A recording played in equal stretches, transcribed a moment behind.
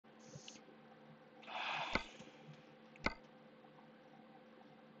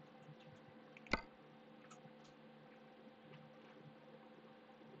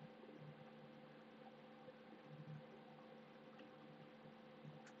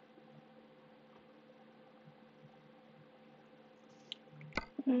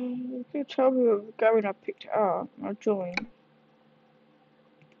If you tell me where we're going, I picked it up. I'll join.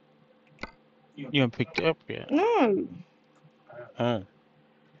 You haven't picked it up yet? No. Oh.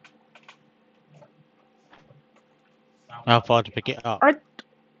 How far to pick it up? I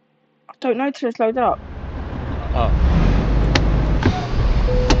don't know till it's loaded up. Oh.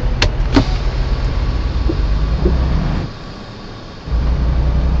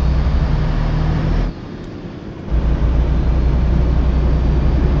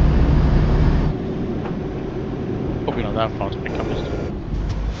 Probably not that far to pick up, is it?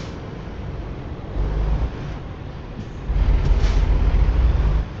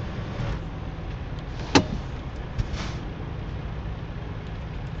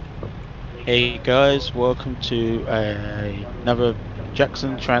 Hey guys, welcome to another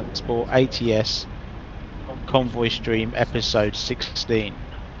Jackson Transport ATS convoy stream episode 16,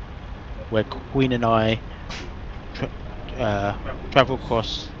 where Queen and I travel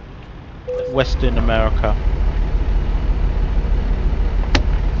across Western America,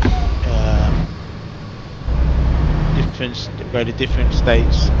 go to different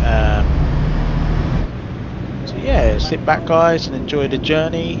states. So yeah, sit back guys and enjoy the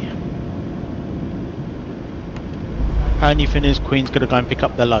journey. Only thing is, Queen's gonna go and pick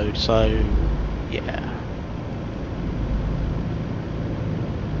up the load, so yeah.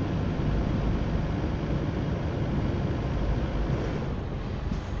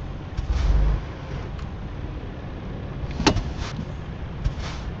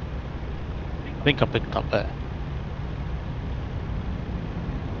 I think I picked up there.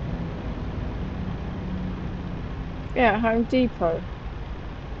 Yeah, Home Depot.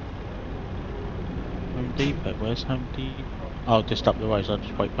 Home Depot, where's Home Depot? Oh, just up the road, so I'll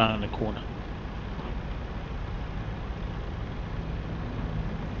just wait round the corner.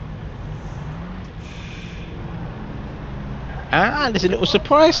 Ah, there's a little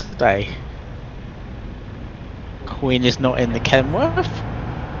surprise today. Queen is not in the Kenworth.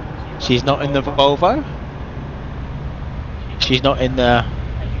 She's not in the Volvo. She's not in the,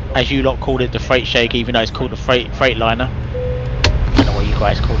 as you lot called it, the freight shake, even though it's called a freightliner. I don't know what you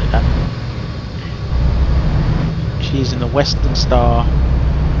guys call it that. She's in the Western Star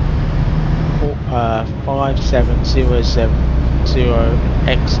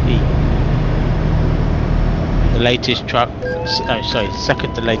 57070XE. The latest truck,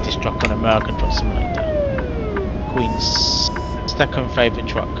 second to latest truck on American Truck Simulator. Queen's second favourite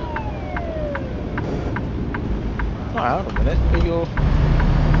truck. Oh, hold on a minute, be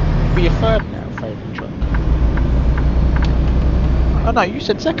your third now favourite truck. Oh no, you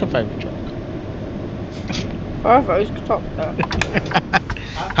said second favourite truck. Volvo's top there.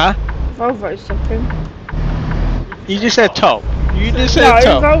 Huh? Volvo's second. You just said top. You just said No,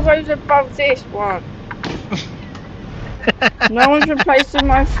 top. Volvo's above this one. No one's replacing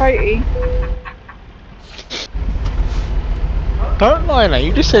my 30. Don't lie now,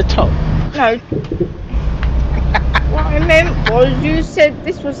 you just said top. No. What I meant was you said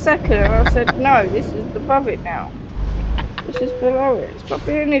this was second and I said no, this is above it now. This is below it. Stop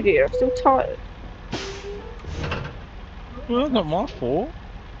being an idiot, I'm still tired. Well, not my fault.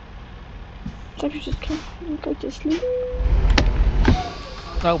 So you just come and go to sleep?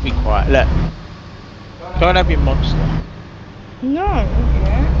 I'll be quiet, look. Don't have your monster. No,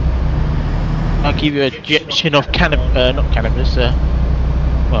 yeah. I'll give you a injection of not cannabis, well.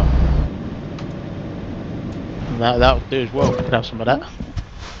 That'll do as well, we could have some of that.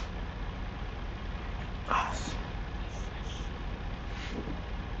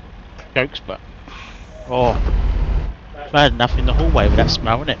 Jokes, but oh, I had enough in the hallway with that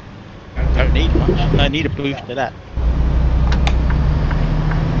smell, innit? Don't need much. Don't need a boost to that.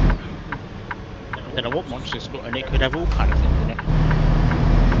 I don't know what monster's got in it. Could have all kind of things in it.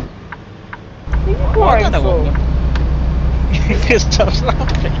 Well, I don't know what. Because I was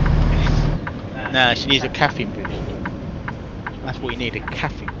laughing. Nah, she needs a caffeine boost. That's what you need, a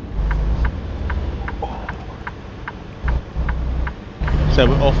caffeine. So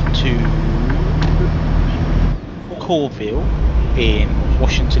we're off to Corville in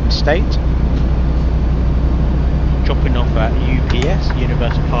Washington State, dropping off at UPS,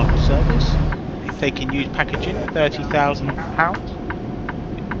 Universal Parcel Service. If they can use packaging, £30,000.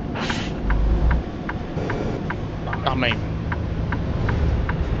 I mean,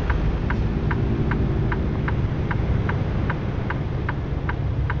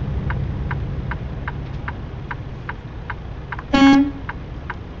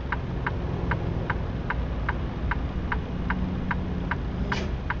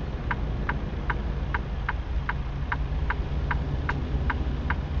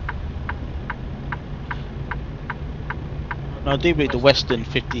 I do believe the Western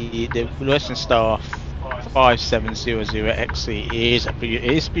Star 5700XC is it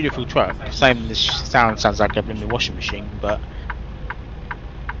is a beautiful truck. Same, this sounds like a blooming washing machine, but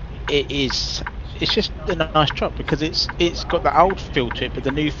it's just a nice truck because it's got the old feel to it, but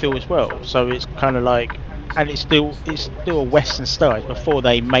the new feel as well. So it's kind of like, and it's still a Western Star. It's before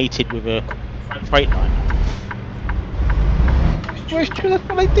they mated with a Freightliner. Well, it's true, that's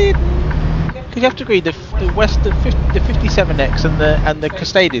what they did. Because you have to agree, the 57X and the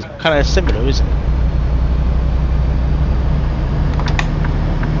Cascade is kind of similar, isn't it?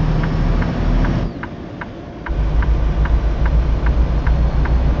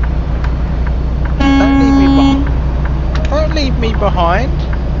 Don't leave me behind.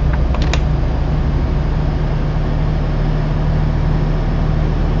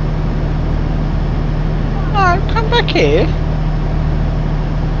 No, come back here.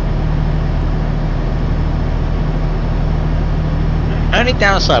 Only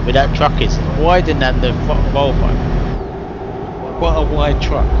downside with that truck is it's wider than the Volvo. What a wide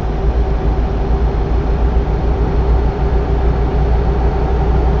truck.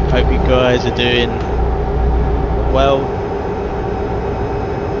 Hope you guys are doing well.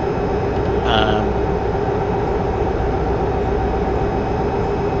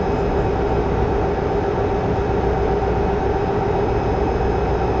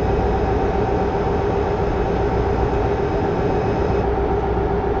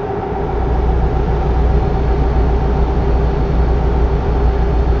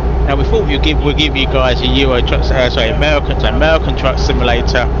 Now we thought we'll give you guys a American Truck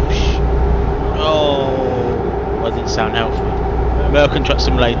Simulator. Oh, that didn't sound helpful. American Truck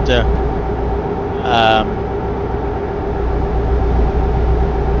Simulator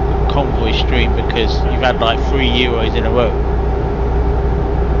convoy stream, because you've had like 3 Euros in a row.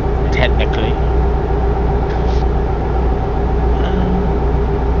 Technically.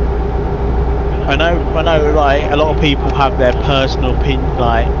 I know, like a lot of people have their personal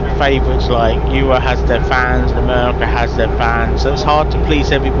like favourites, like Euro has their fans and America has their fans, so it's hard to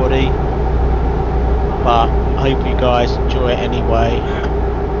please everybody. But I hope you guys enjoy it anyway.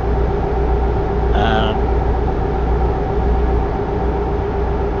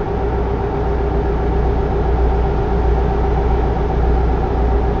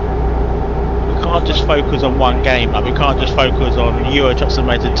 We can't just focus on one game. Like we can't just focus on Euro Truck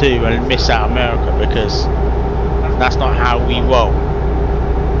Simulator 2 and miss out America, because that's not how we roll.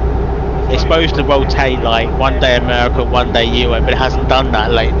 It's supposed to rotate like one day America, one day Euro, but it hasn't done that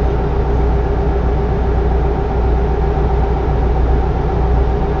lately.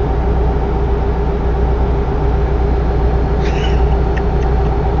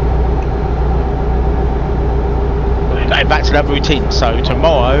 Back to that routine. So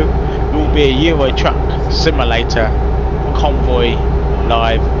tomorrow will be a Euro Truck Simulator convoy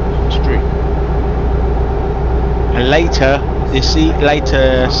live stream, and later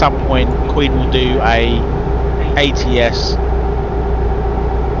some point Queen will do a ATS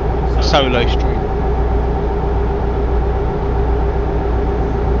solo stream.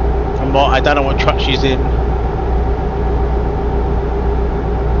 From what I don't know what truck she's in.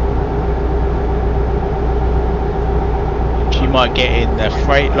 She might get in the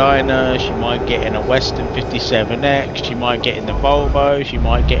Freightliner, she might get in a Western 57X, she might get in the Volvo, she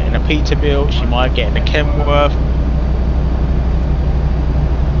might get in a Peterbilt, she might get in a Kenworth.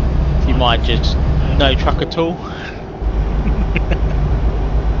 She might just no truck at all.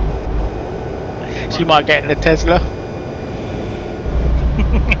 She might get in a Tesla.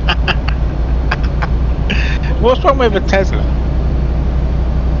 What's wrong with a Tesla?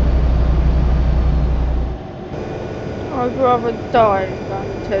 I'd rather die than a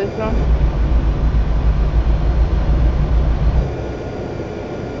Tesla.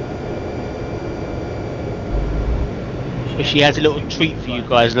 So she has a little treat for you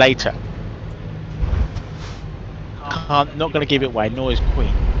guys later. Not going to give it away, nor is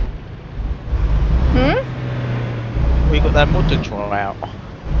Queen. We got that mod to try out.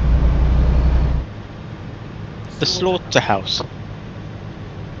 The slaughterhouse.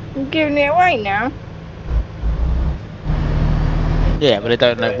 I'm giving it away now. Yeah, but I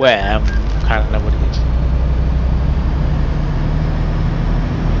don't know where. Kind of know what it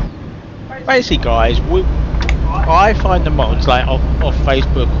is. Basically, guys, I find the mods like off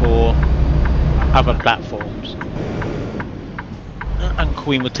Facebook or other platforms, and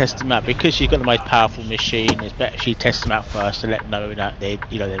Queen will test them out because she's got the most powerful machine. It's better she tests them out first to let them know that they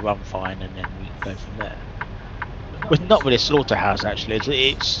run fine, and then we go from there. Well, it's not really a slaughterhouse actually.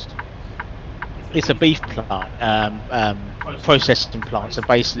 It's a beef plant, processing plant. So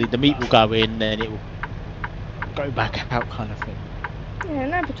basically, the meat will go in, then it will go back out kind of thing. Yeah,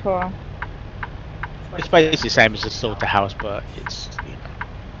 an abattoir. It's basically the same as a slaughterhouse, but it's, you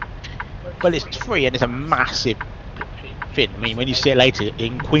know, well, it's free and it's a massive thing. I mean, when you see it later,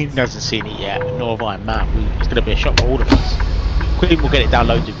 Queen hasn't seen it yet, nor have I. Man, it's going to be a shock for all of us. Queen will get it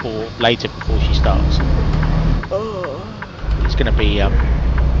downloaded later before she starts. It's going to be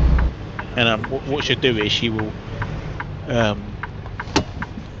and what she'll do is she will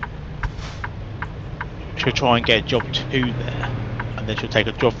she'll try and get a job to there, and then she'll take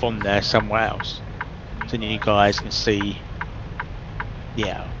a job from there somewhere else, so you guys can see.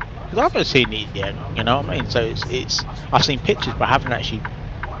 Yeah, because I haven't seen it yet, you know what I mean? So it's I've seen pictures, but I haven't actually.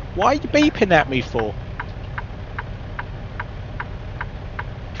 Why are you beeping at me for?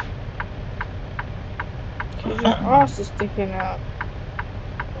 Because your arse is sticking out.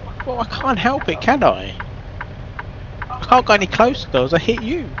 Well, I can't help it, can I? I can't go any closer though, as I hit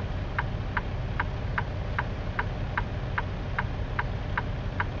you.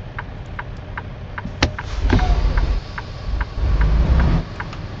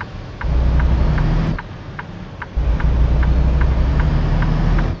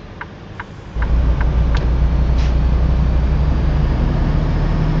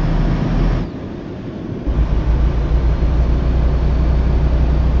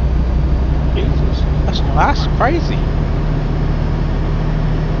 That's crazy.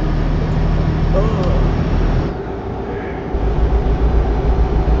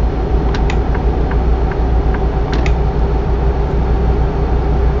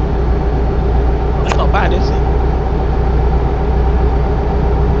 That's not bad, is it?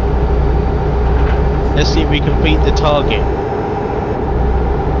 Let's see if we can beat the target.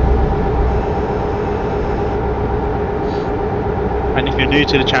 And if you're new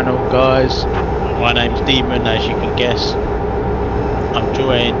to the channel, guys, my name's Demon, as you can guess. I'm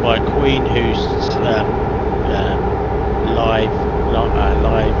joined by Queen, who's live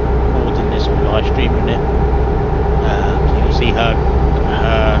recording this or live streaming it. So you'll see her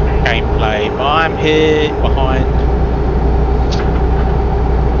gameplay. But I'm here behind,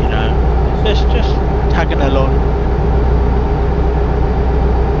 you know, just tagging along.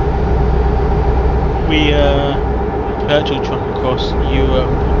 We virtual truck across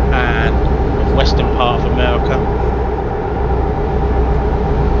Europe and western part of America.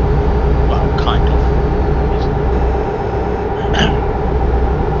 Well, kind of.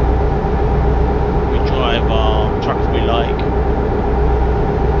 We drive our trucks we like.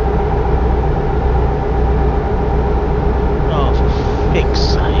 Oh, for fig's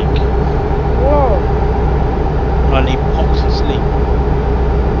sake. Whoa. I need pops to sleep.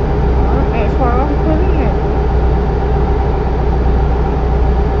 It's quite awkward, isn't it?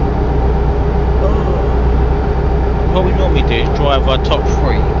 What we normally do is drive our top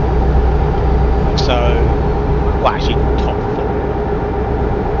three. So, well, actually top four.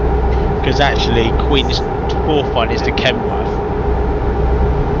 Because actually, Queen's fourth one is the Kenworth.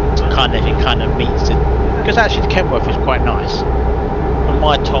 It kind of meets it. Because actually, the Kenworth is quite nice. But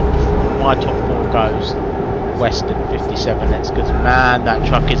my top four goes Western 57X. Because man, that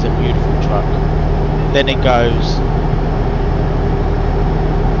truck is a beautiful truck. Then it goes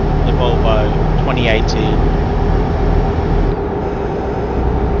the Volvo 2018.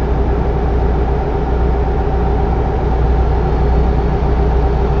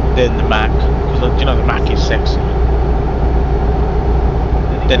 Then the Mac, because you know the Mac is sexy.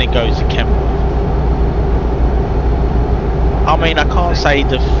 Then it goes to Kenworth. I mean, I can't say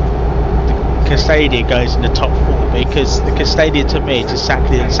the Cascadia goes in the top four, because the Cascadia to me is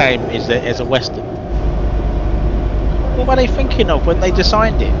exactly the same as a Western. What were they thinking of when they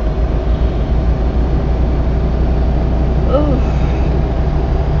designed it? Ooh.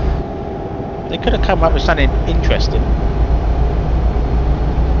 They could have come up with something interesting.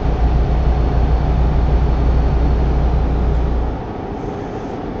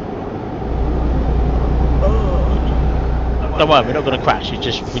 Don't worry, we're not going to crash. It's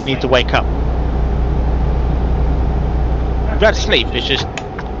just we need to wake up. We've had sleep. It's just we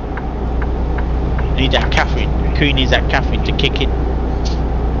need that caffeine. Queen needs that caffeine to kick in.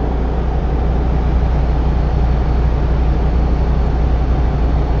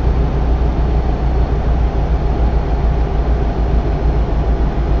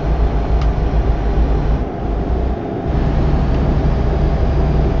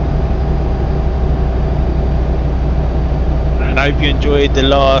 I hope you enjoyed the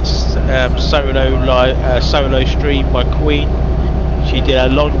last solo stream by Queen. She did a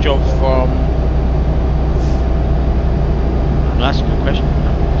long job from. That's a good question.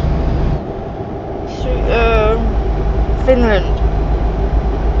 Finland.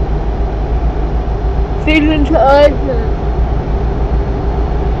 Feeling tired.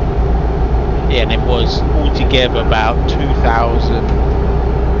 Yeah, and it was altogether about 2,000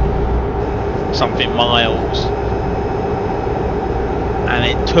 something miles, and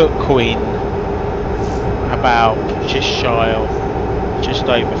it took Queen about just shy of just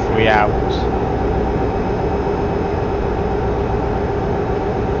over 3 hours.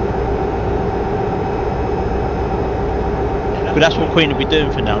 But that's what Queen will be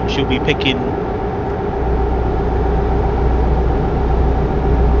doing for now. She'll be picking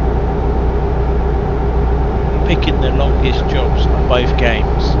the longest jobs on both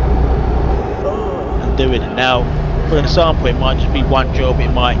games and doing it. Now, for example, it might just be one job.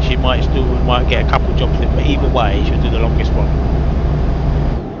 She might get a couple jobs in, but either way, she'll do the longest one.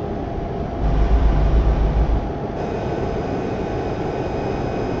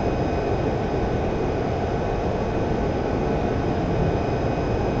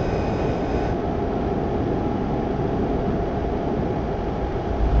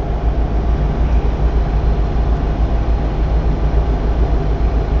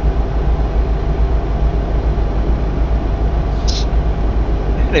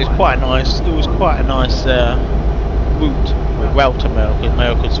 It was quite nice. It was quite a nice route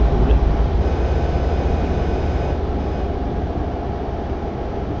Americans will call it.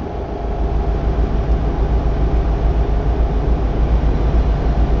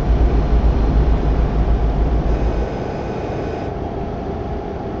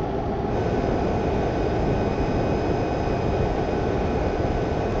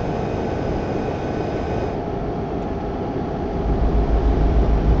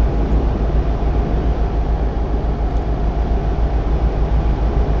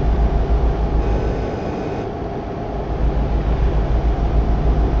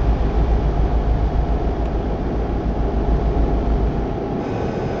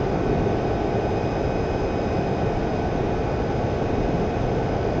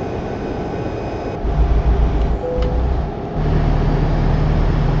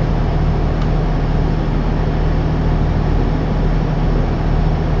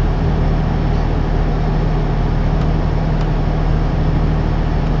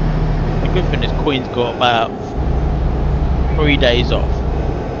 Queen's got about 3 days off.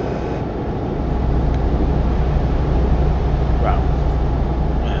 Well,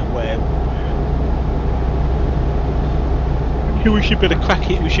 where we should be able to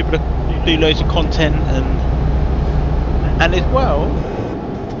crack it. We should be able to do loads of content, and as well,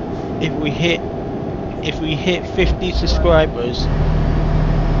 if we hit 50 subscribers,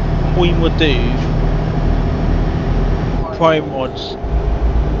 Queen will do pro mods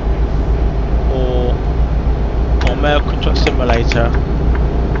or American Truck Simulator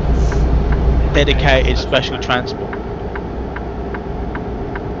dedicated special transport.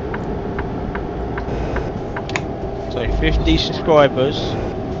 So 50 subscribers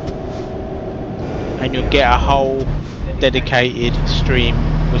and you'll get a whole dedicated stream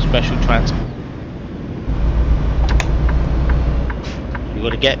with special transport. You've got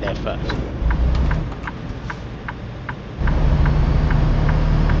to get there first.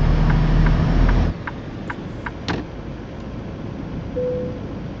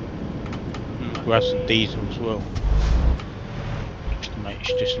 Grab some diesel as well, just to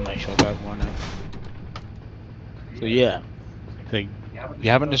make sure I don't run out. So yeah, so if you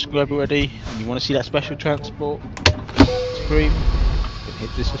haven't subscribed already and you want to see that special transport stream, then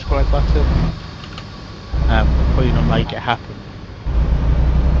hit the subscribe button and we're probably gonna make it happen.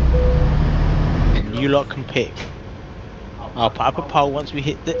 And you lot can pick. I'll put up a poll once we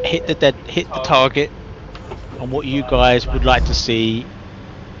hit the target on what you guys would like to see.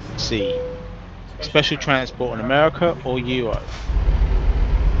 Special transport in America or Europe.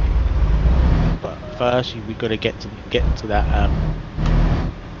 But first we've got to get to that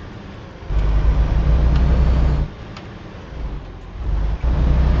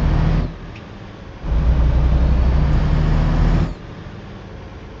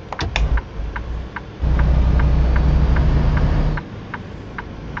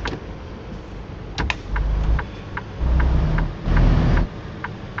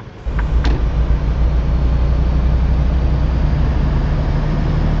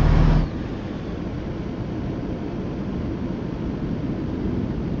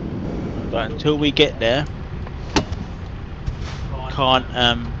but until we get there, can't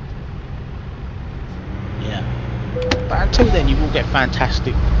yeah. But until then, you will get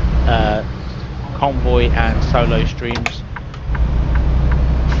fantastic convoy and solo streams.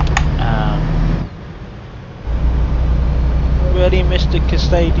 Really, Mr.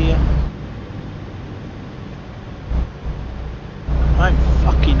 Castadia? I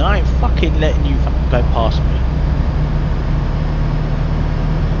ain't fucking letting you go past me.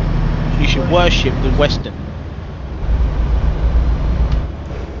 You should worship the Western.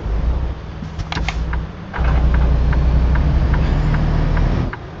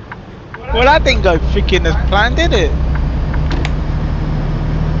 Well, that didn't go freaking as planned, did it?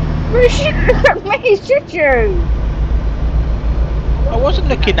 You shouldn't look at me, should you? I wasn't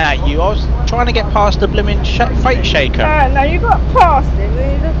looking at you, I was trying to get past the blooming freight shaker. No, you got past him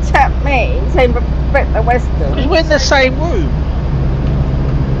and you looked at me and said, respect the Western. Because we're in the same room.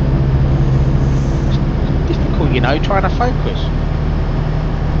 It's difficult, you know, trying to focus.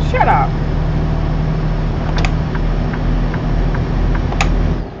 Shut up.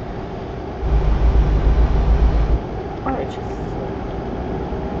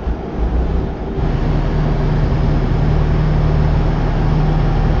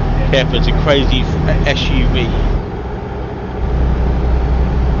 Careful, it's a crazy SUV.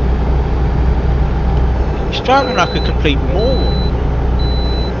 He's driving like a complete moron.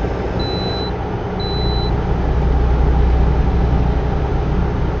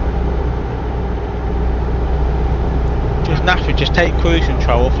 There's nothing, just take cruise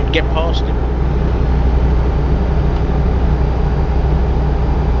control off and get past him.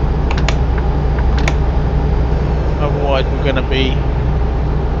 Otherwise we're going to be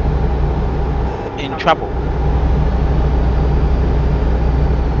in trouble.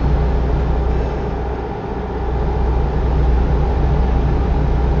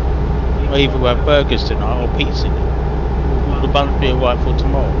 Or either we'll have burgers tonight or pizza. Will the buns be alright for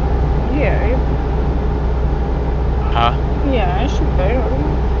tomorrow? Yeah. Huh? Yeah, it should be.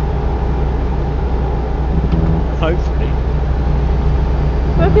 Hopefully.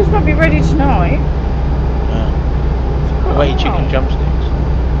 Burgers might be ready tonight. Yeah. Wait, chicken drumsticks.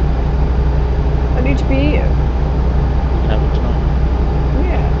 I need to be eaten. You can have it tonight.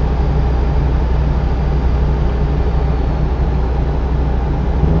 Yeah.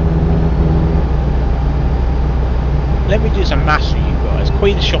 Let me do some maths for you guys.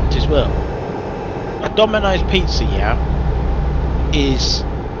 Queen's shopped as well. A Domino's pizza, yeah, is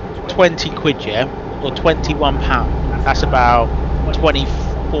 20 quid, yeah, or £21. That's about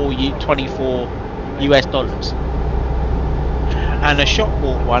 24 US dollars. And a shop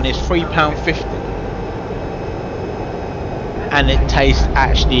bought one is £3.50. And it tastes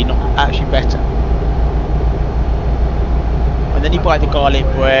actually better. And then you buy the garlic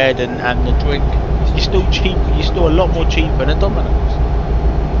bread and the drink. You're still cheap. You're still a lot more cheaper than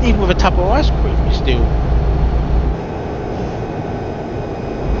Domino's. Even with a tub of ice cream, you're still.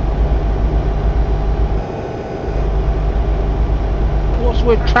 What's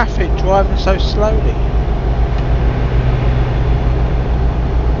with traffic driving so slowly?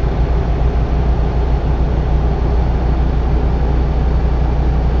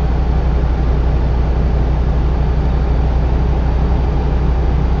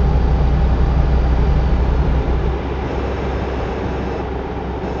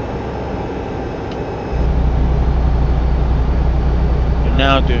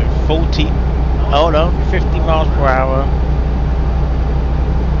 Now doing 50 miles per hour.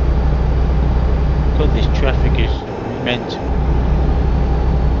 God, this traffic is mental.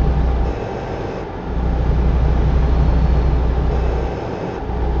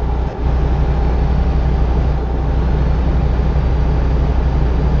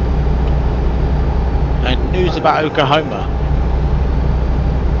 And news about Oklahoma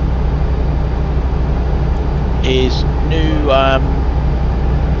is new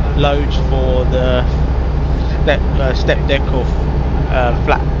loads for the step deck or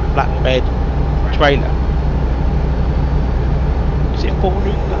flatbed trailer. Is it 4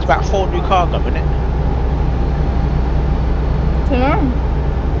 new? It's about 4 new cargo, isn't it? Dunno.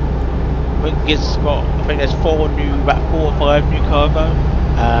 I think there's about 4 or 5 new cargo.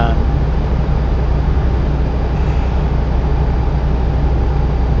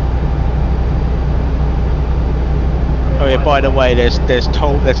 Oh yeah, by the way, there's the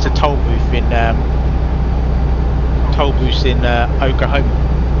toll booth in Oklahoma.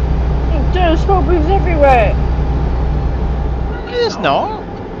 There's toll booths everywhere. There's not.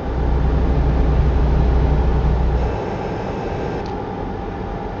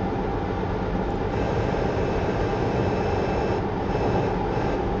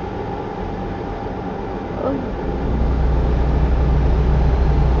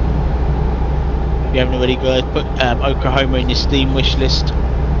 If you haven't already, guys, put Oklahoma in your Steam wish list,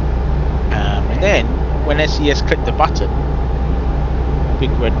 and then when SES click the button,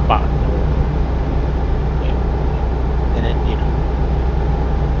 big red button, yeah. And then you know,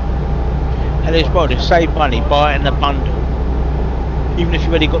 and as well to save money, buy it in a bundle. Even if you've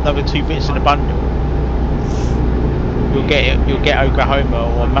already got the other 2 bits in the bundle, you'll get Oklahoma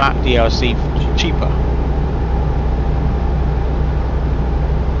or Map DLC cheaper,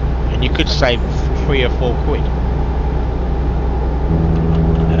 and you could save 3 or 4 quid.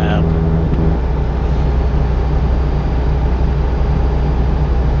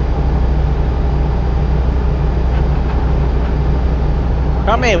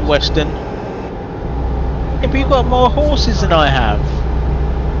 Come here, Weston. If you got more horses than I have,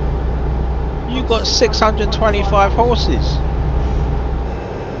 you got 625 horses.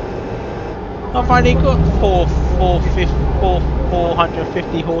 I've only got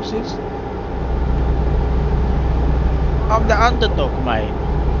 450 horses. I'm the underdog, mate.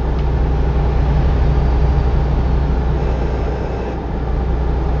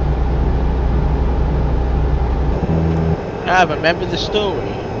 Ah, but remember the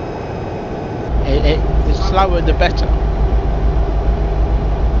story. The slower the better.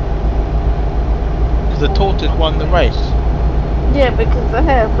 Because the tortoise won the race. Yeah, because the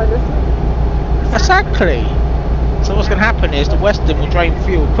hare fell asleep. Exactly. So what's going to happen is the Western will drain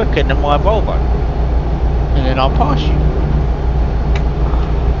fuel quicker than my Volvo, and then I'll pass you.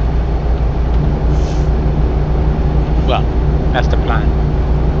 Well, that's the plan.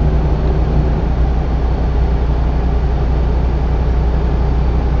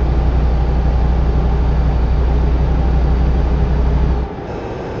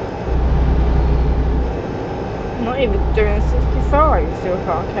 Not even doing 65, you still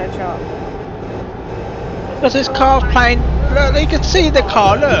can't catch up. Because this car's playing. Look, you can see the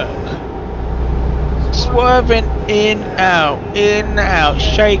car. Look, swerving in, out,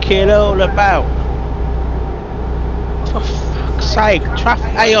 shake it all about. For fuck's sake,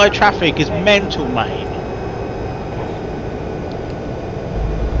 AI traffic is mental, mate.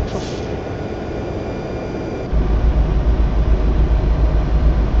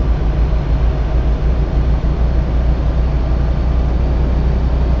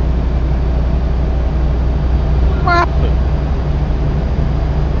 What happened?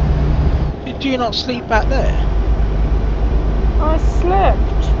 Did you not sleep back there? I slept.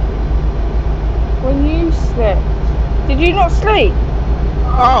 When you slept. Did you not sleep?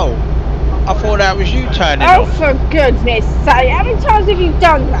 Oh, I thought that was you turning Oh, off. for goodness sake, how many times have you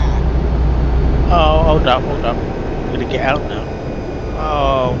done that? Oh, hold up. I'm gonna get out now.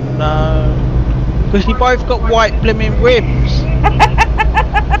 Oh no. Because you both got white blimmin' rims.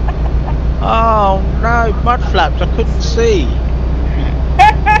 Oh no, mud flaps, I couldn't see.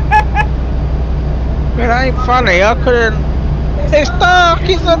 It ain't funny, I couldn't. It's dark,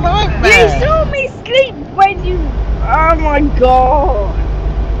 it's a nightmare. You saw me sleep when you... Oh my god.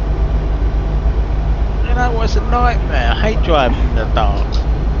 You know what's a nightmare? I hate driving in the dark.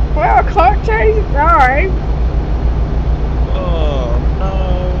 Well, I can't change the time. Oh no.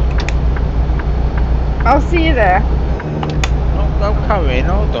 I'll see you there. I'm coming,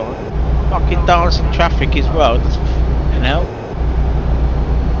 hold on. Fucking dancing traffic as well, doesn't fucking help.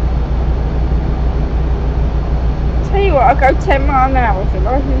 Tell you what, I'll go 10 miles an hour so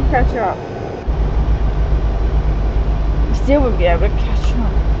I can catch up. I still wouldn't be able to catch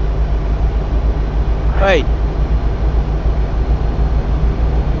up. Hey.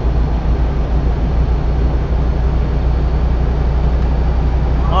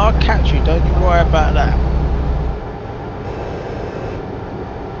 I'll catch you, don't you worry about that.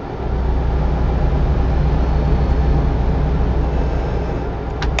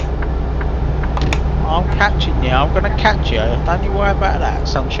 I'm catching you, I'm gonna catch you, don't you worry about that,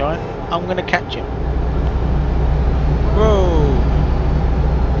 sunshine. I'm gonna catch you. Whoa.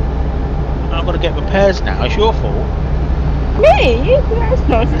 I've got to get repairs now, it's your fault. Me? That's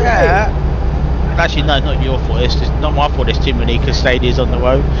not true. Yeah. Actually, no, not your fault. It's just not my fault. There's too many Castadias on the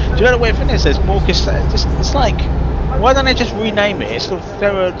road. Do you know the weird thing is? There's more Castadias. It's like, why don't they just rename it? It's sort of,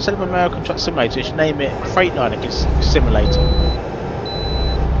 instead of American Truck Simulator, they should name it Freightliner Simulator.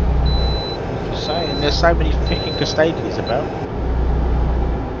 Just saying, there's so many freaking Castadias about.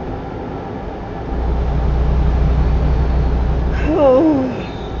 Oh.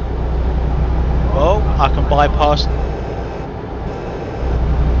 Well, I can bypass.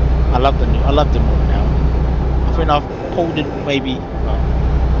 I love them all now. I think I've pulled in maybe.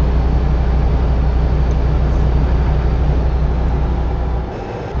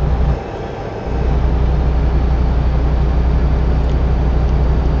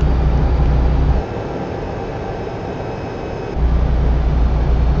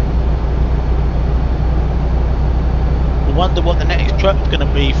 I wonder what the next truck's going to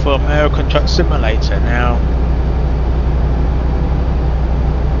be for American Truck Simulator now.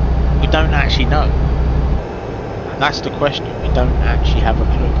 We don't actually know. That's the question. We don't actually have a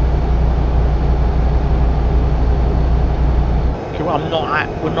clue. Okay, well, I'm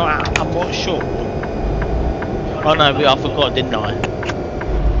not sure. Oh no, I forgot, didn't I?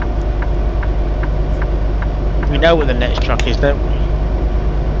 We know what the next truck is, don't we?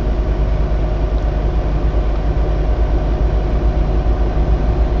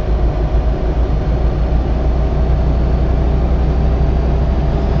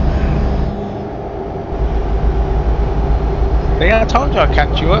 See, I told you I'd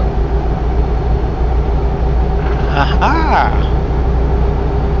catch you up. Aha!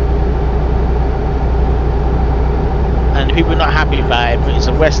 And people are not happy about it, but it's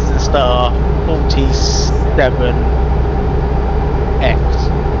a Western Star 47X.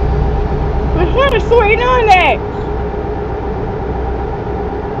 It's not a 49X.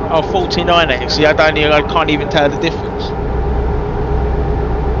 Oh, 49X. See, I can't even tell the difference.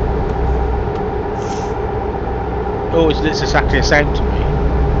 It always looks exactly the same to me.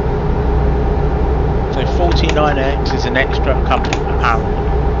 So 49X is an extra company, apparently.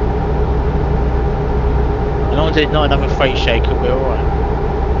 As long as it's not another freight shaker, we're alright.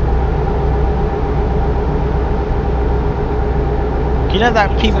 You know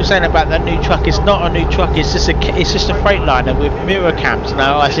that people saying about that new truck? It's not a new truck. It's just a Freightliner with mirror cams.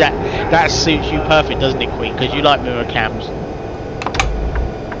 Now I see that suits you perfect, doesn't it, Queen? Because you like mirror cams.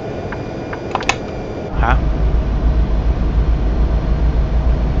 Huh?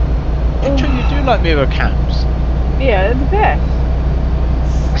 You do like mirror cams. Yeah, they're the best.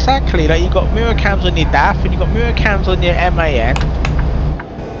 Exactly. Like you got mirror cams on your DAF and you got mirror cams on your MAN.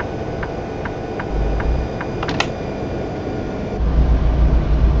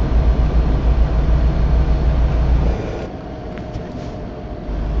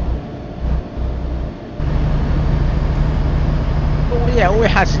 Yeah, all it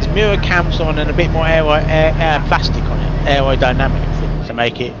has is mirror cams on and a bit more plastic on it, aerodynamic things to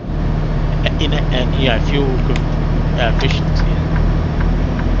make it fuel efficiency.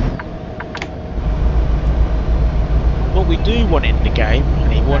 What we do want in the game,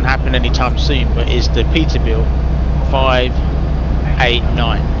 and it won't happen anytime soon, but is the Peterbilt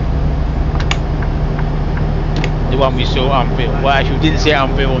 589. The one we saw unveiled. Well, actually, we didn't see it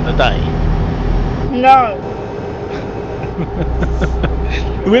unveiled on the day. No.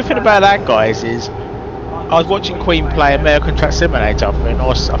 The weird thing about that, guys, is I was watching Queen play American Truck Simulator, I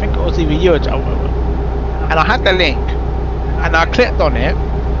think it was either you or and I had the link, and I clicked on it,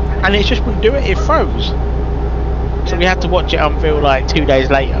 and it just wouldn't do it. It froze. So we had to watch it unveil like 2 days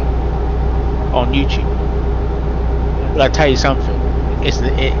later on YouTube. But I tell you something, it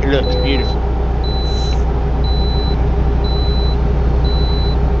looks beautiful.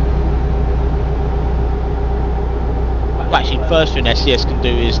 Well, actually, the first thing SCS can do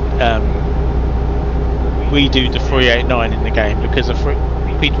is redo the 389 in the game, because the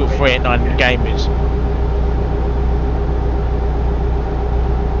people with 389 in the game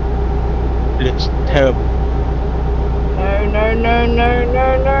looks terrible.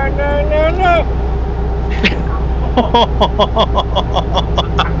 No.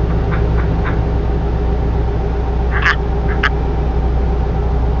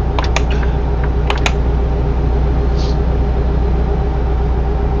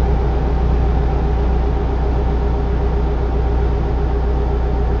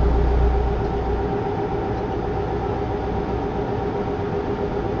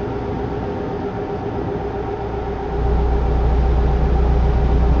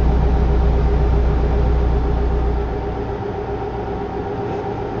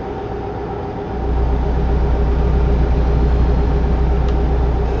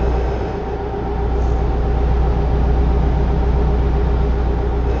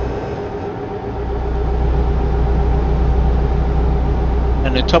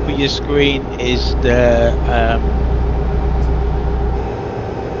 And the top of your screen is the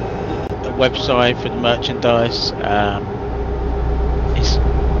website for the merchandise.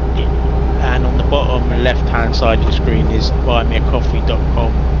 And on the bottom left hand side of your screen is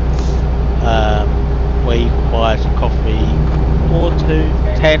buymeacoffee.com, where you can buy some coffee, or 2,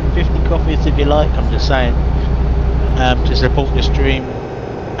 10, 50 coffees if you like. I'm just saying, to support the stream.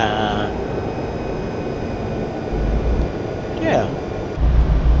 Yeah.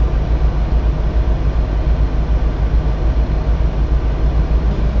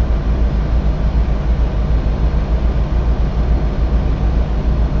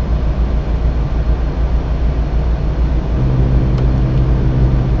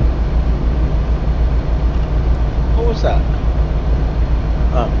 What was that?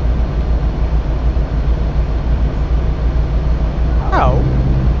 Oh. Oh.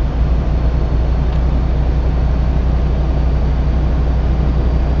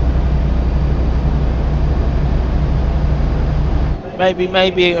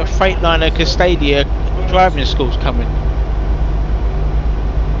 Maybe a Freightliner Castadia driving school's coming.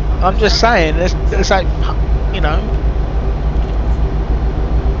 I'm just saying, it's like, you know.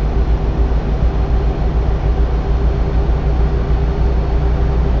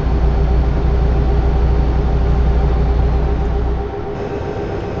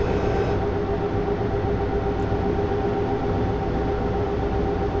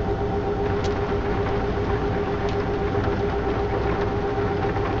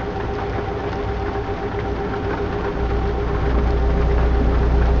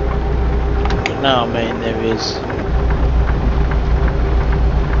 No, man, there is.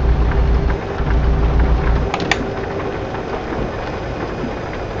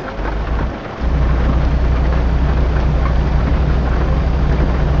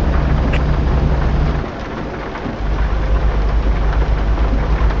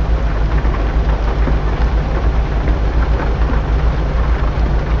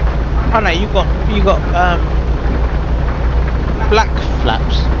 Oh no, you got black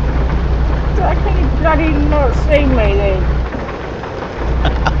flaps. How can you bloody not see me then?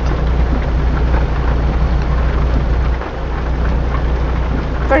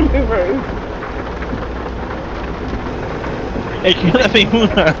 Don't be rude. It could have been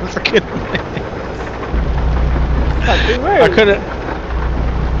worse, couldn't it? Don't be rude. I couldn't.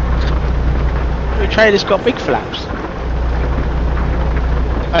 The trailer's got big flaps.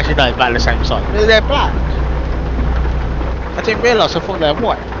 Actually, no, it's about the same size. They're black. I didn't realise. I thought they were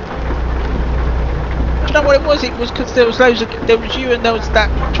white. Do you know what it was? It was because there was loads of, there was you and there was that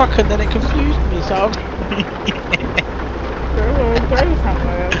truck, and then it confused me. So I was Go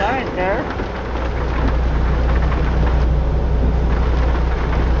somewhere, I ain't there.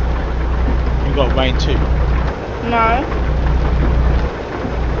 You got rain too. No.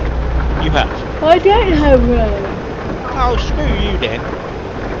 You have. I don't have rain. Oh, screw you then.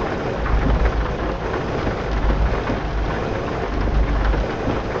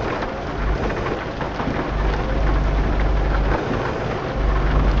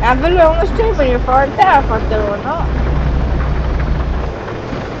 Have a look on the street when you find out if I do or not.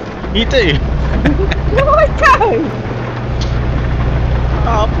 You do? No, I don't.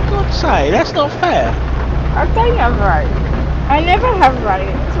 Oh, for God's sake, that's not fair. I don't have rain. I never have rain.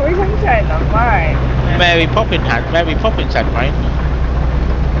 It's always sunshine on mine. Mary Poppins had rain.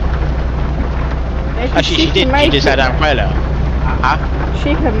 Maybe Actually, she did. She just had an umbrella. Huh?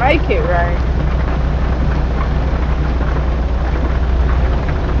 She can make it rain.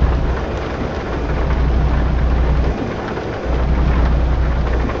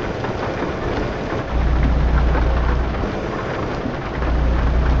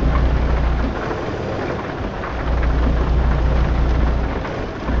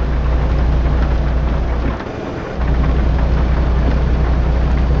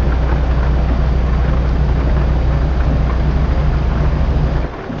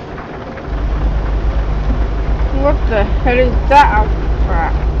 What the hell is that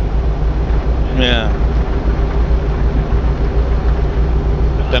crap? Yeah.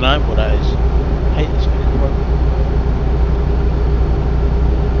 I don't know what that is. I hate this fucking road.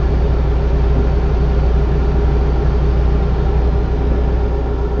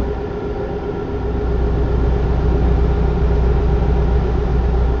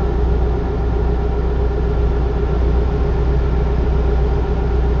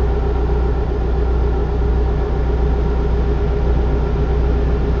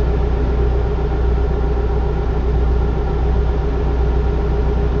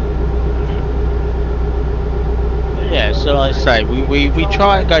 So like I say, we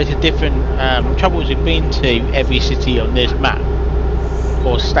try and go to different troubles. We've been to every city on this map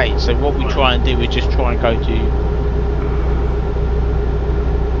or state, so what we try and do is just try and go to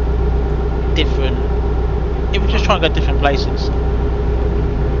different, we just try and go different places.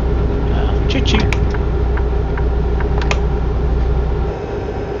 Choo choo.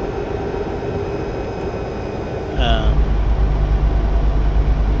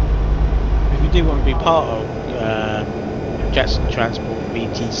 If you do want to be part of Jackson Transport,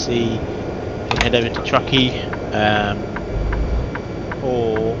 BTC, head over to Truckee,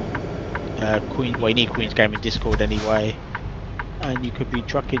 or Queen. Well, you need Queen's Gaming Discord anyway, and you could be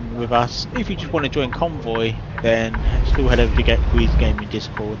trucking with us. If you just want to join Convoy, then still head over to get Queen's Gaming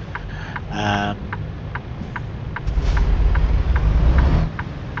Discord.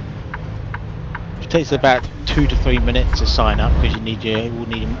 It takes about 2 to 3 minutes to sign up because you will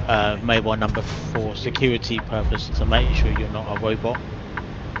need a mobile number for security purposes to make sure you're not a robot.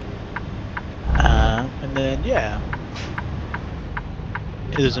 And then yeah,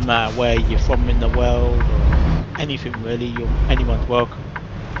 it doesn't matter where you're from in the world or anything really. Anyone's welcome.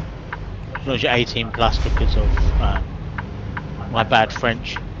 As long as you're 18 plus because of my bad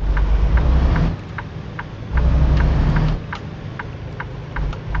French.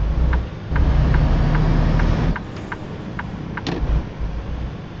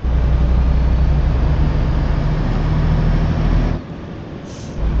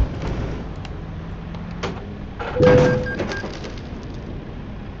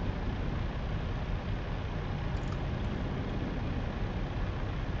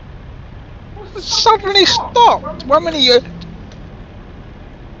 Suddenly stopped. One minute you.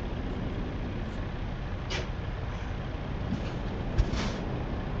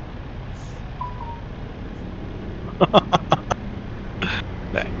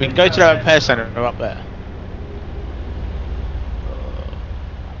 We can go to the repair centre up there.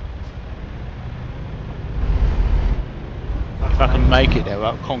 If I can make it there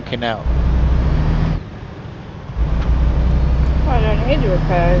without conking out. I don't need to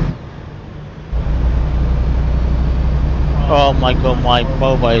repair. Oh my god, my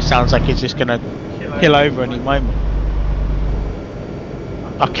Volvo sounds like it's just gonna kill over any moment.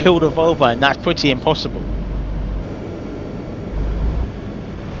 I killed a Volvo and that's pretty impossible.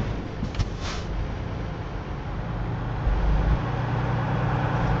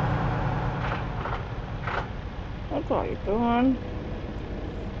 That's what you're doing.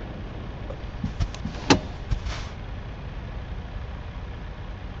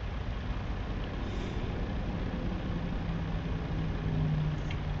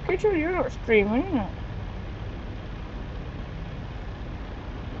 Good job you're not streaming, isn't it?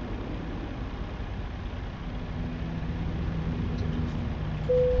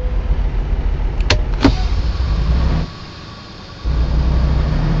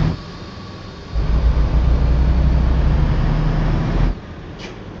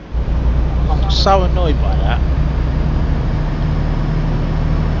 I'm so annoyed by that.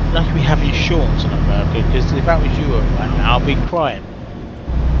 Lucky we have insurance in America, because if that was Europe right now, I'll be crying.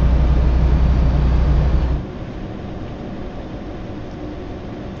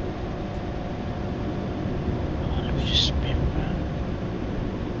 Let me just spin around.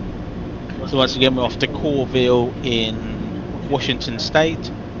 So once again we're off to Corville in Washington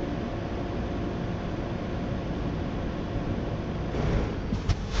State.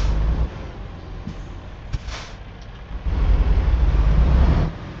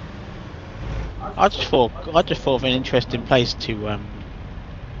 I just thought of an interesting place to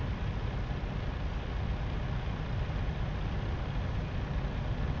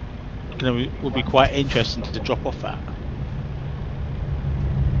would be quite interesting to drop off at.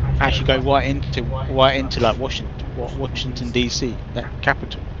 Actually go right into like Washington DC, that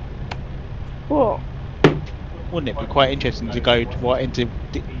capital. What? Wouldn't it be quite interesting to go right into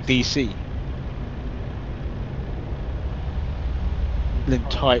DC? Then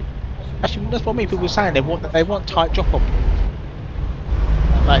tight. Actually, that's what many people were saying. They want tight drop off,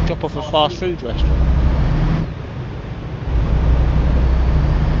 like drop off a fast food restaurant.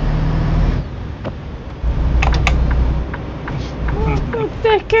 What the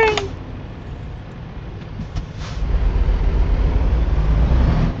second?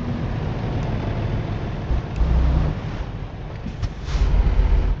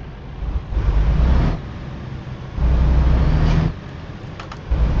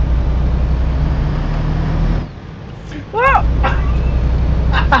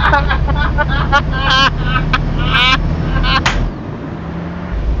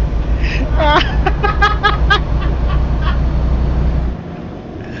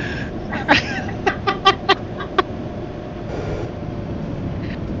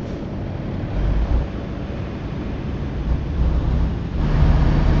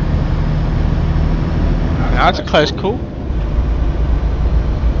 That's a close call.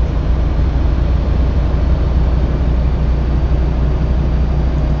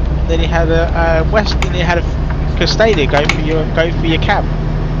 Then he had a Then he had a Castadia go for your cab.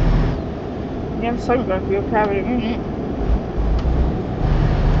 Yeah, I'm so glad for your cab in a minute.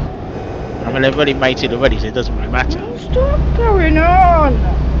 I mean, they've already mated already, so it doesn't really matter. Stop going on!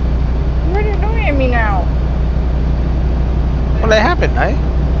 You're really annoying me now. Well, they haven't, eh?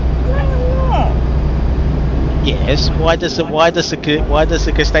 No, I'm not. Yes. Why does the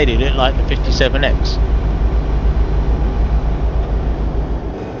Castadia look like the 57X?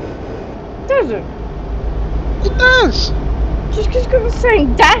 Does it? It does. Just because it's got the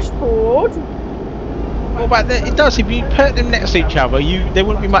same dashboard. Well, but it does. If you put them next to each other, there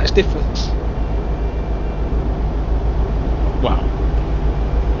wouldn't be much difference. Wow.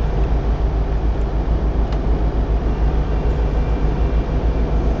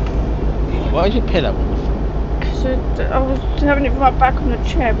 Why is your pillow on the floor? said I was having it right back on the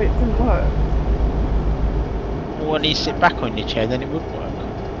chair, but it didn't work. Well, when you sit back on your chair, then it would work.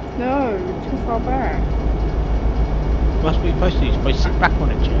 No, too far back. That's what you're supposed to do. You're supposed to sit back on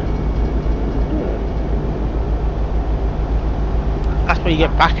a chair. That's where you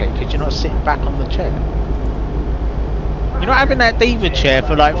get backache, because you're not sitting back on the chair. You're not having that diva chair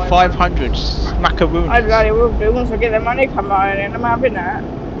for like 500 smackaroonies. I bloody will do once I get the money come out, and I'm having that.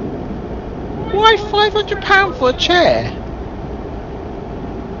 Why £500 for a chair?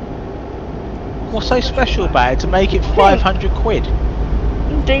 What's so special about it to make it 500 quid?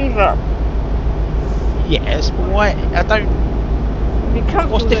 Diva. Yes, but why? I don't. Be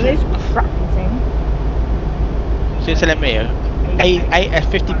comfortable with this crappy thing. So you're telling me a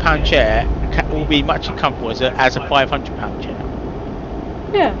 £50 chair will be much as comfortable as a £500 chair?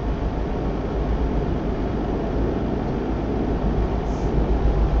 Yeah.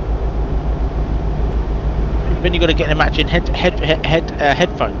 Then you got to get a matching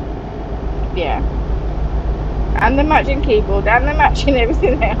headphone. Yeah. And the matching keyboard and the matching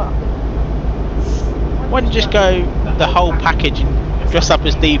everything else. Why don't you just go the whole package and dress up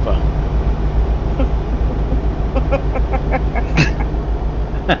as Diva?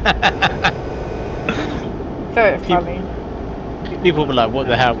 Very funny. People will be like, what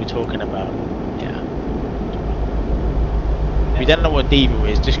the hell are we talking about? Yeah. If you don't know what Diva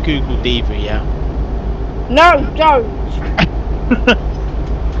is, just Google Diva, yeah? No, don't!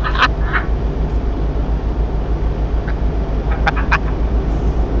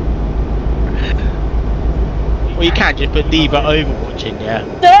 Well, you can't just put Diva Overwatching, yeah?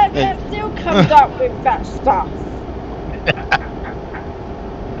 That still comes up with that stuff.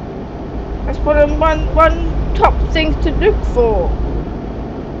 That's one of one top things to look for.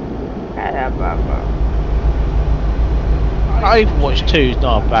 Overwatch 2 is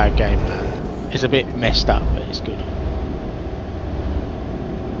not a bad game, man. It's a bit messed up, but it's good.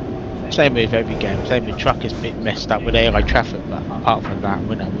 Same with every game. Same with Truck is a bit messed up with AI traffic, but apart from that,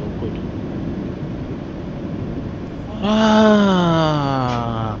 we're all good.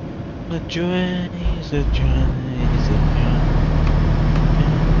 Ah, the journeys, the journeys, the journeys.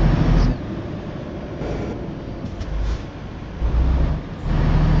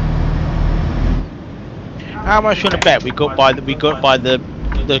 How much you want to bet we got by the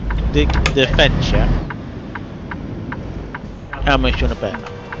fence, yeah? How much you want to bet?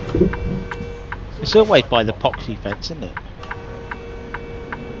 It's always by the epoxy fence, isn't it?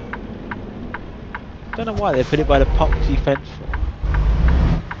 Don't know why they put it by the epoxy fence for.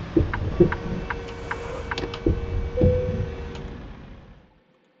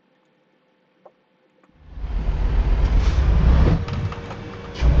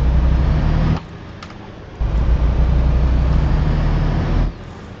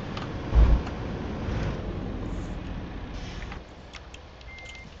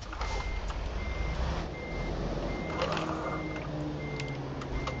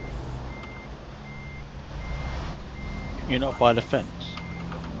 You're not by the fence.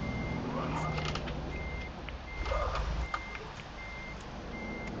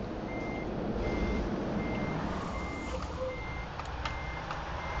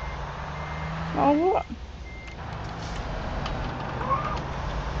 Oh, what?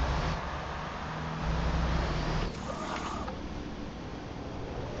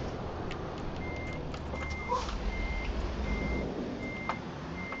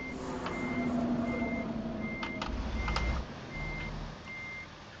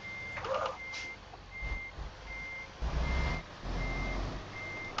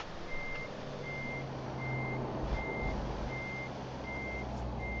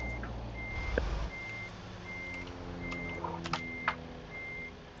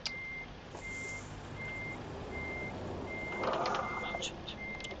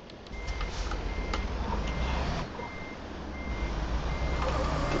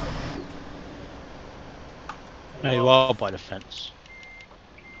 No, you are by the fence.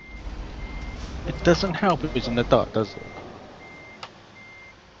 It doesn't help if it's in the dark, does it?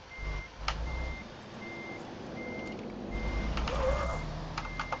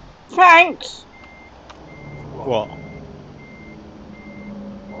 Thanks! What?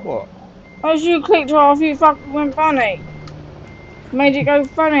 What? As you clicked off, you fucking went funny. Made it go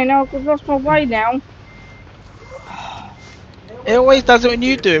funny, now I've lost my way now. It always does it when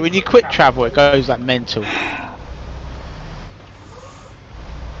you do it. When you quick travel, it goes like mental.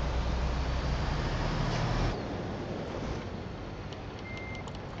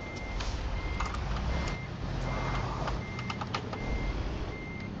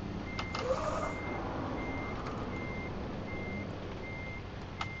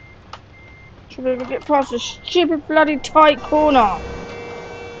 Should we ever get past the stupid bloody tight corner?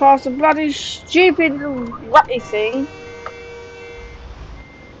 Past the bloody stupid little rutty thing.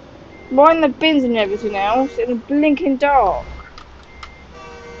 Mind the bins and everything else in the blinking dark.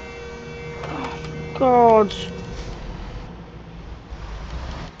 God.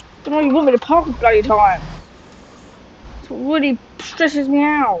 I don't know you want me to park the bloody time. It really stresses me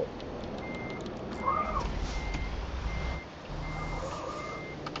out.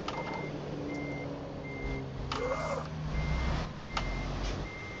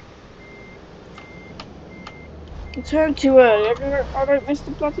 I turned too early. I don't miss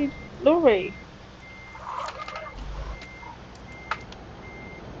the bloody lorry.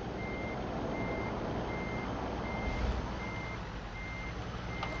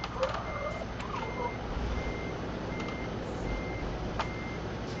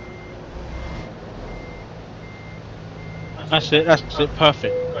 That's it,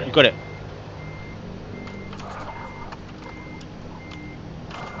 perfect. You got it.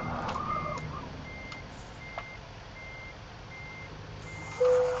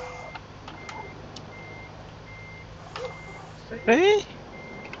 Hey?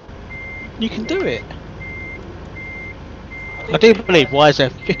 You can do it. I do believe, why is there a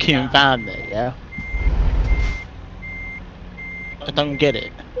freaking van there, yeah? I don't get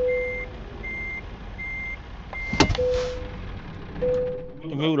it.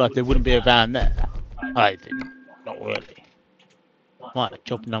 In real life there wouldn't be a van there. I think. Not really. Right,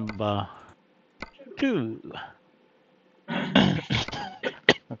 job number 2.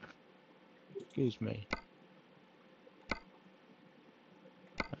 Excuse me.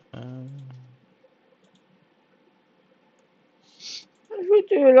 If we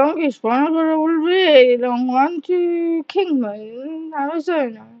do the longest one, I've got a really long one to Kingman,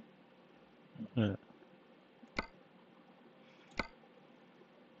 Arizona. Yeah.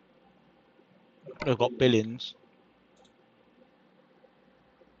 I've got billions.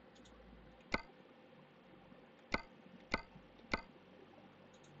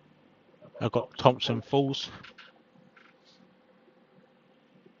 I've got Thompson Falls.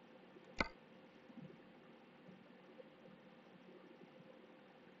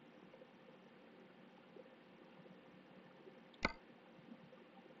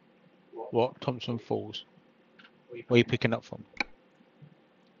 What? Thompson Falls? Where are you picking up from?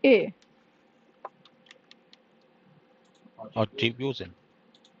 Here. I'll keep yours in.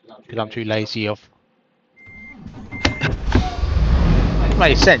 Because I'm too lazy off. It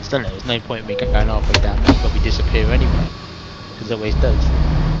makes sense, doesn't it? There's no point in me going halfway down there, but we disappear anyway. Because it always does.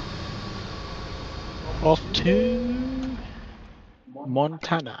 Off to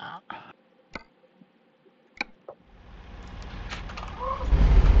Montana.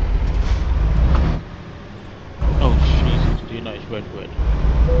 Oh Jesus, do you know it's red?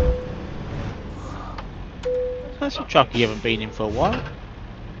 That's a truck you haven't been in for a while.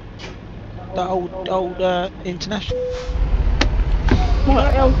 That old international.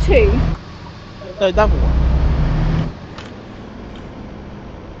 What, LT? No, that one.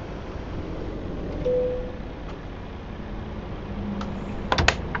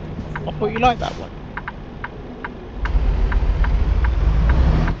 I thought you liked that one.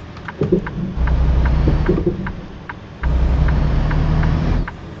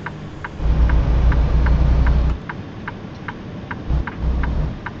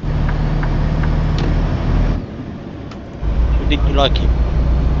 Didn't you like it?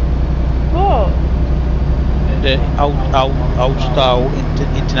 What? The old style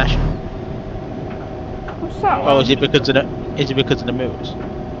international. What's that one? Oh, is it because of the mirrors?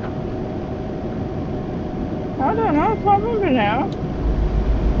 I don't know, I can't remember now.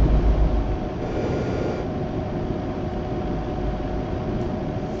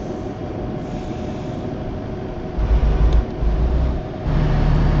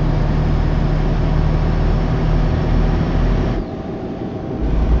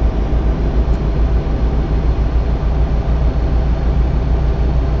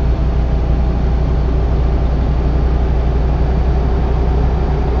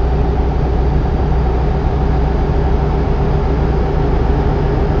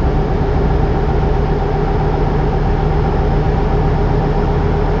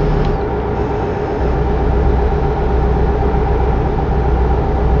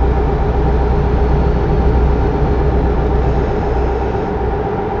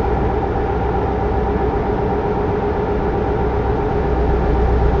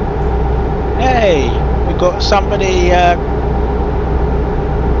 Got somebody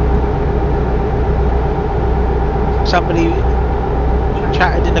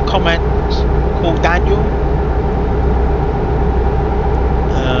chatted in the comments called Daniel.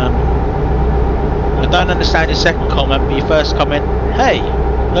 don't understand your second comment, but your first comment, hey,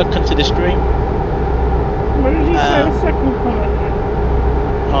 welcome to the stream. What did you say the second comment then?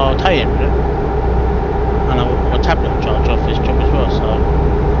 I'll tell you in a minute. And I will put my tablet on charge off this job as well, so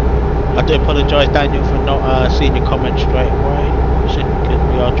I do apologise, Daniel, for not seeing your comment straight away. It's just because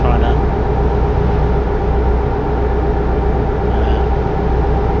we are trying to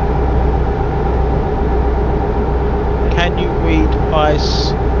can you read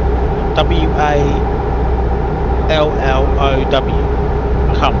ice WALLOW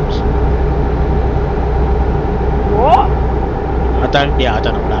comes? What? I don't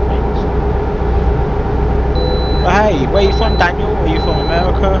know what that means. But hey, where are you from, Daniel? Are you from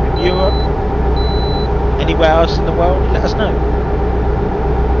America, Europe, anywhere else in the world? Let us know.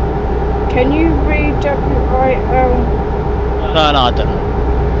 Can you read WIL? No, I don't know.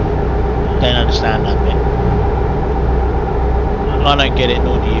 Don't understand that bit. I don't get it,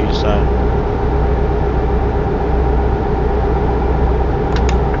 nor do you, so.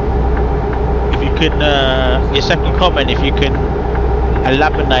 If you can, your second comment, if you can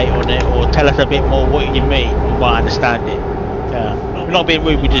elaborate on it or tell us a bit more what you mean, we might understand it. We're not being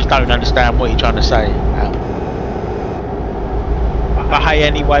rude, we just don't understand what you're trying to say. But hey,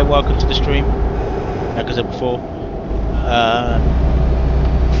 anyway, welcome to the stream. Like I said before.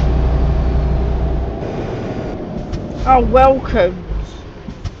 Oh, welcomes.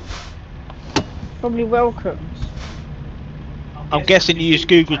 Probably welcomes. I'm guessing you use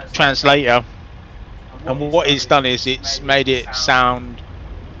Google Translator, and what it's done is it's made it sound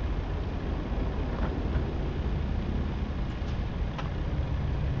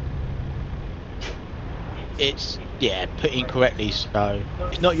put incorrectly, so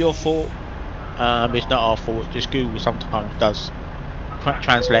it's not your fault, it's not our fault, just Google sometimes does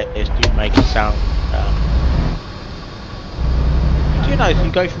translate this to make it sound do you know if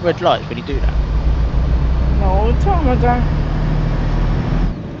you go through red lights when you do that? No, all the time I don't.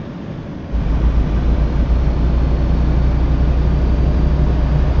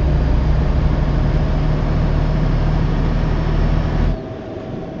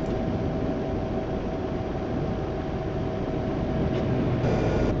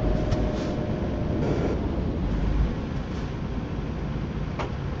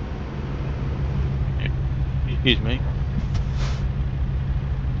 Excuse me.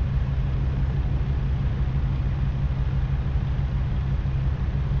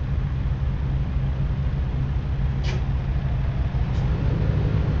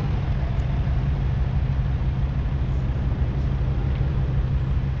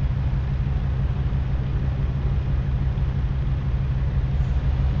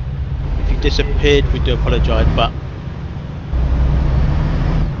 If you disappeared, we do apologise, but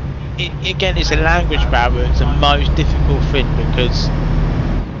again, it's a language barrier. It's the most difficult thing because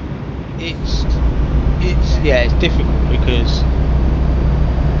it's difficult because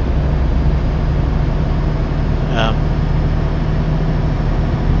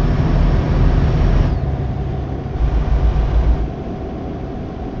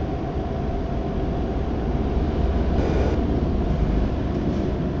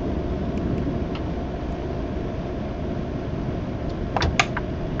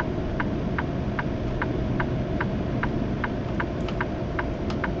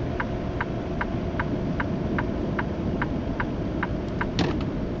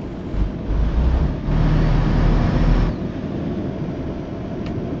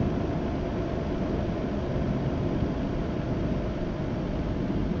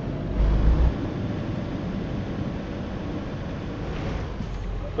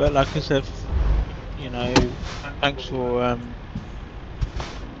but like I said, you know, thanks for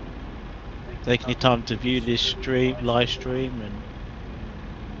taking your time to view this live stream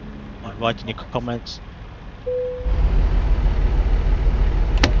and writing your comments.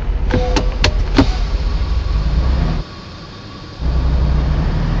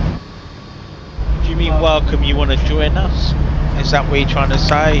 Do you mean welcome, you want to join us? Is that what you're trying to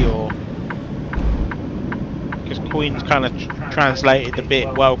say, or? Because Queen's kind of translated the bit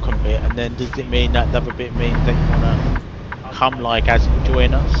welcome bit, and then does it mean that the other bit means that you want to come like as in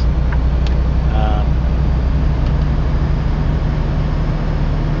join us?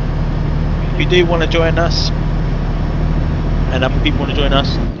 If you do want to join us and other people want to join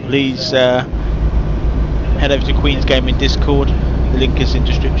us, please head over to Queen's Gaming Discord, the link is in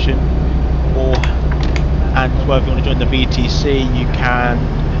description, and as well, if you want to join the VTC, you can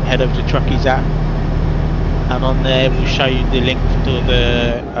head over to Trucky's app, and on there we'll show you the link to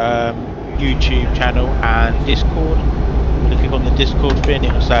the YouTube channel and Discord. When you click on the Discord thing,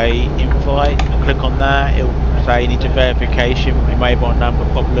 it will say invite. Click on that, it will say you need your verification with your mobile number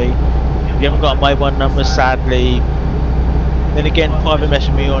probably, If you haven't got a mobile number, sadly, then again, private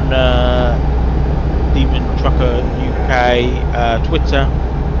message me on Demon Trucker UK Twitter.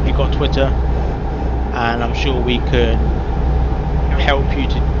 If you've got Twitter, and I'm sure we can help you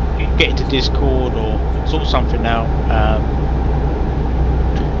to get into Discord or sort something out.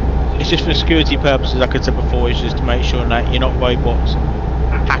 It's just for security purposes, like I said before. It's just to make sure that you're not robots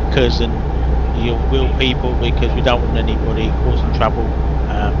and hackers, and you're real people, because we don't want anybody causing trouble.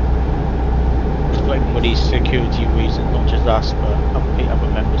 For everybody's security reasons, not just us, but other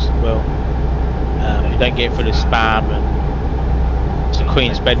members as well. You don't get for the spam, and it's the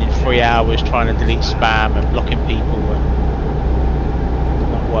Queen spending 3 hours trying to delete spam and blocking people, and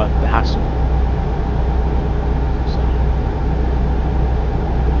it's not worth the hassle. So,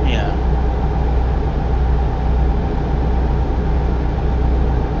 yeah.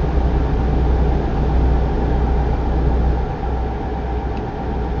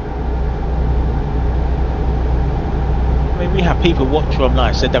 We have people watch from,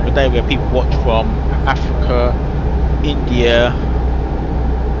 like I said the other day, we have people watch from Africa, India,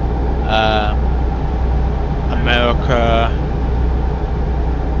 America,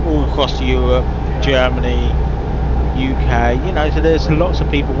 all across Europe, Germany, UK, you know, so there's lots of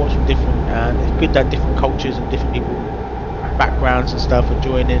people watching different, and it's good that different cultures and different people, backgrounds and stuff are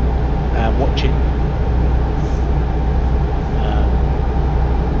joining, watching.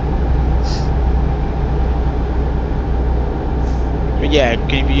 But yeah,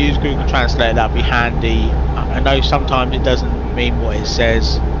 if you use Google Translate, that'd be handy. I know sometimes it doesn't mean what it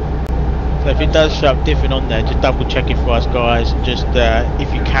says, so if it does show up different on there, just double check it for us guys. Just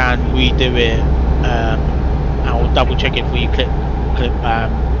if you can, redo it, and we'll double check it before you click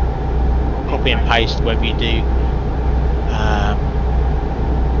copy and paste, whatever you do.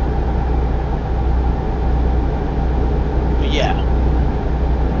 But yeah.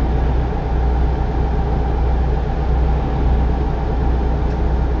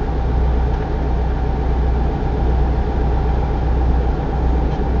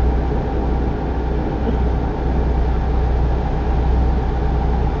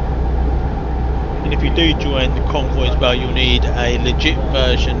 If you do join the convoy as well, you'll need a legit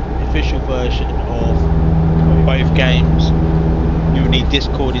version, official version of both games. You'll need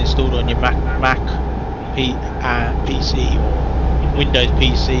Discord installed on your Mac PC or Windows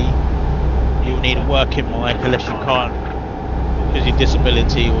PC. You'll need a working mic, unless you can't, because of your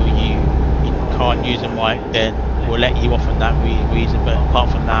disability, or you can't use a mic, then we'll let you off on that reason. But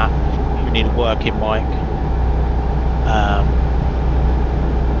apart from that, you need a working mic.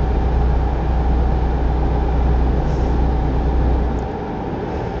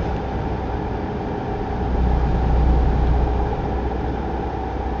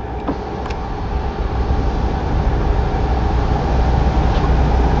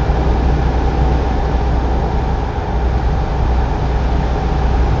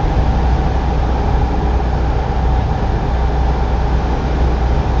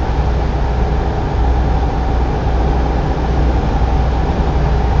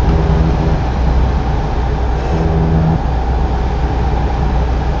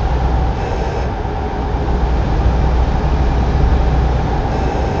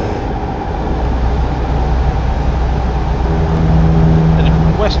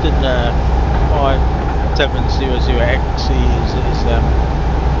 Western 5700XC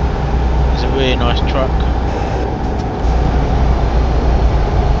is a really nice truck.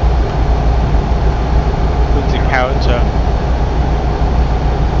 Brings a character.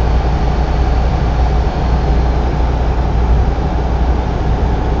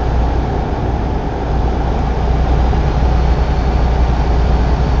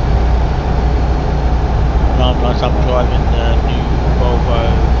 I'm driving the new Volvo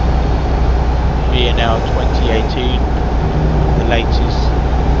VNL 2018, the latest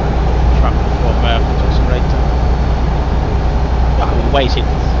truck for Americantrucksimulator. I've been waiting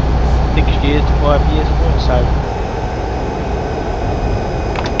 6 years to 5 years for it, so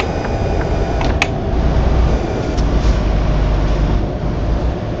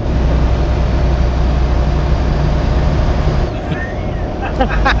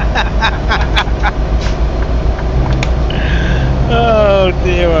oh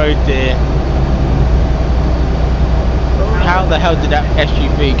dear. How the hell did that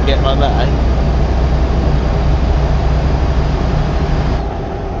SUV get like that, eh?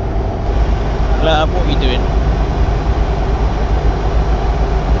 What are you doing?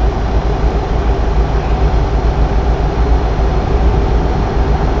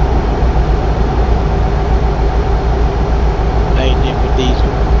 Aiding with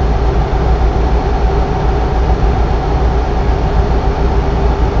diesel.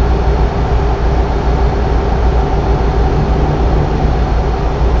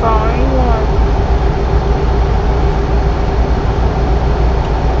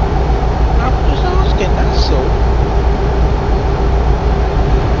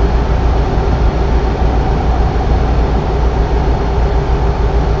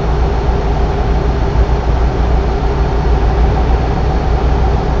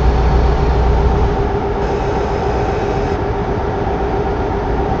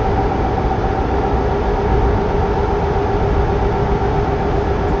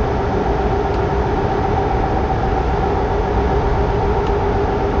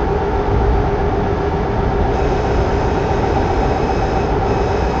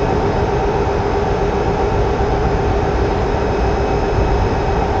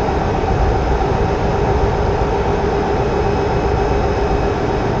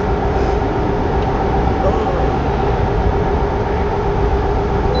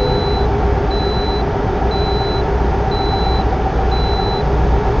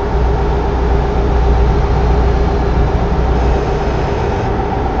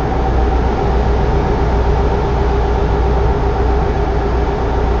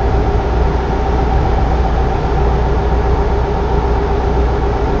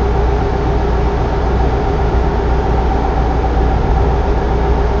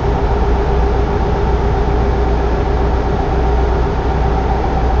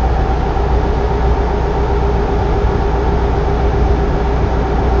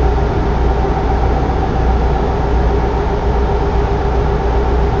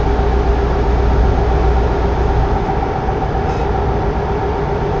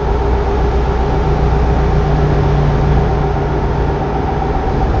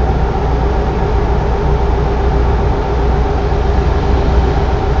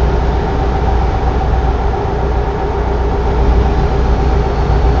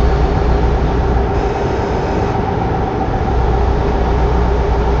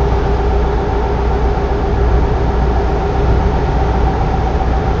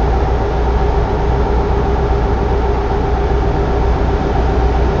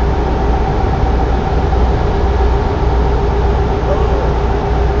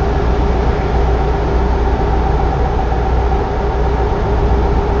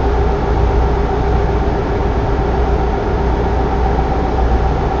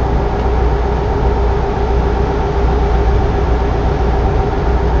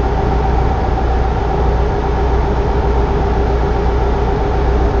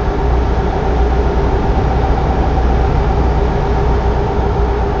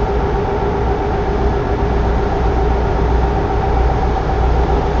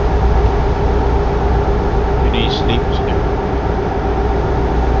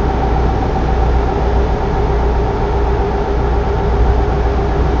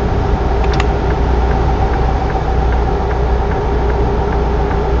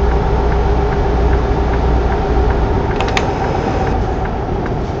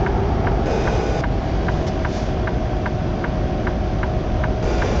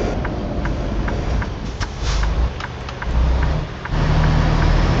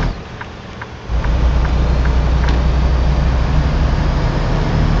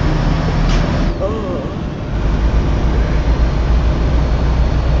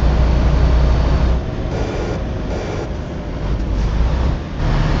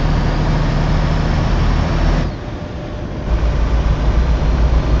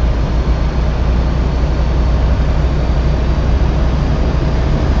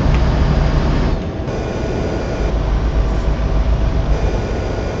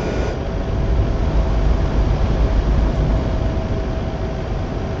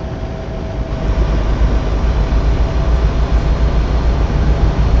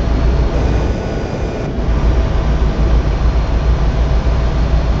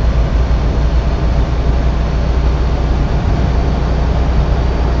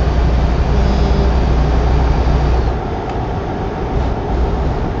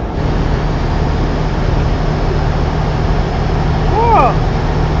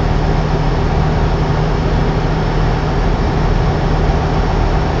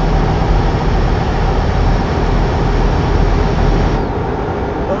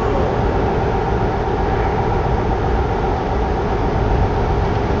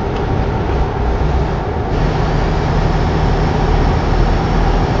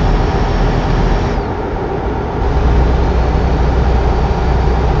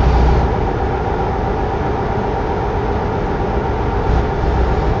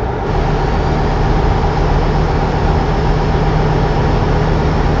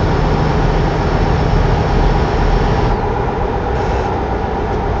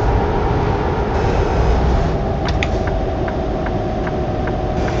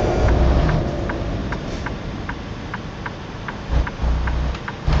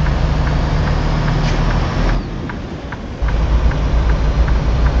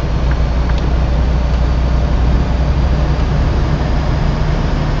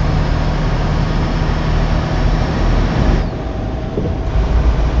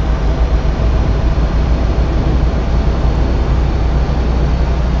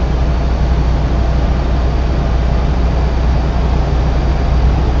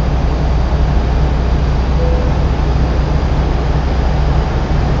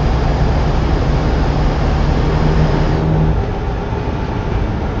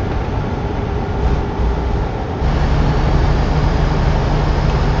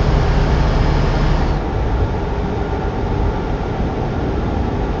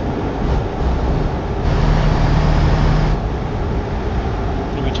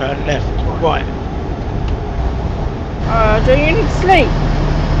 turn left or right. Do you need to sleep?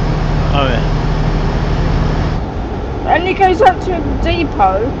 Oh yeah. And it goes up to a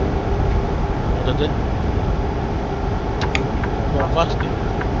depot. What does it? Well, must it?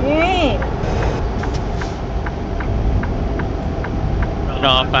 Yeah. No,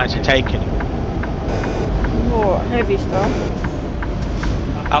 I fancy taking it. What, heavy stuff?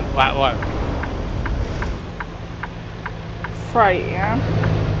 Up that way. Freight, yeah?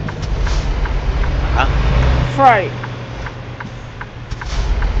 Huh? Freight.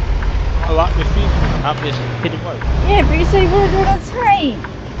 Oh, up this thing, up this hidden road. Yeah, but you say what do you want to take?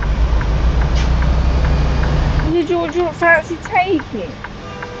 You said do you fancy taking?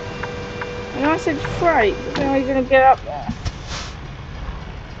 And I said freight, but then how are you going to get up there?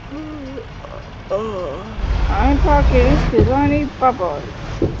 I ain't parking this because I need bubbles.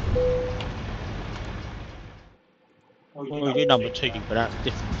 Well, we do number 2, but that's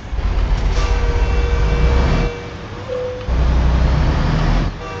different.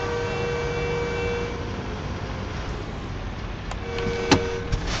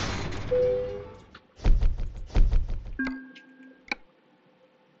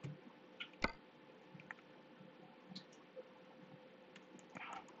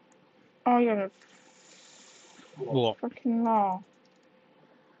 Oh, you're a What? fucking laugh.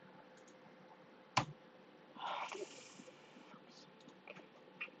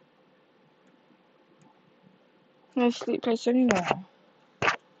 No sleep place anywhere.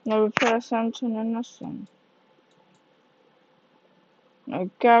 No repair centre, no nothing. No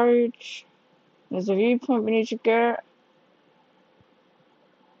garage. There's a viewpoint we need to get.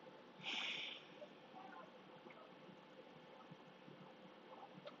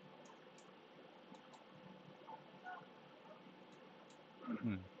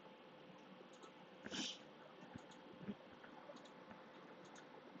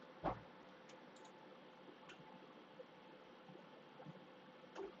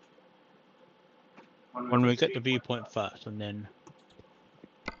 When we get the viewpoint first, and then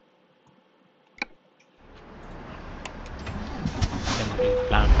we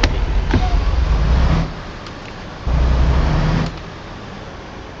plan for it.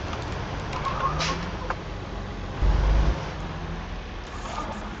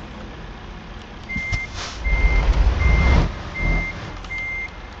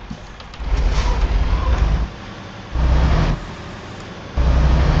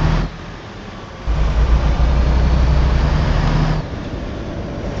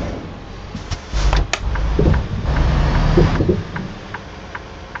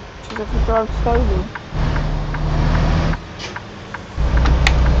 She's have to drive slowly.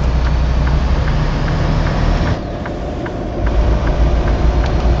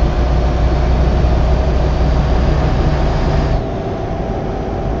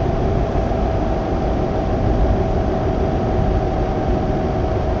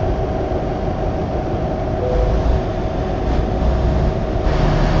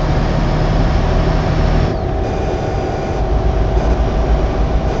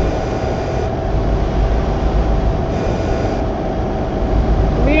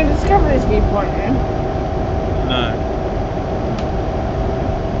 We didn't discover this viewpoint then. No.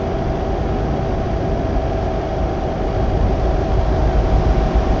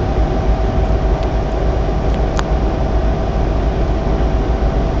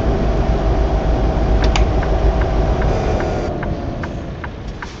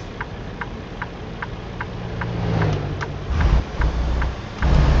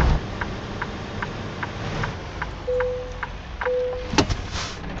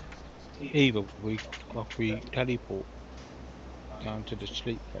 Either we teleport down to the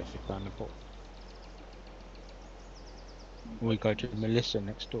sleep place just down the bottom. Or we go to Melissa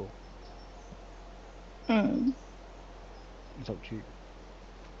next door. It's up to you.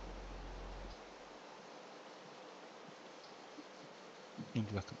 What do you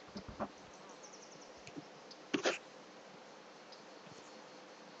reckon?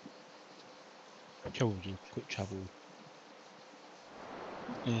 Trouble with quick travel.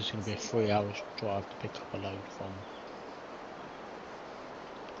 It's going to be a 3 hours drive to pick up a load from.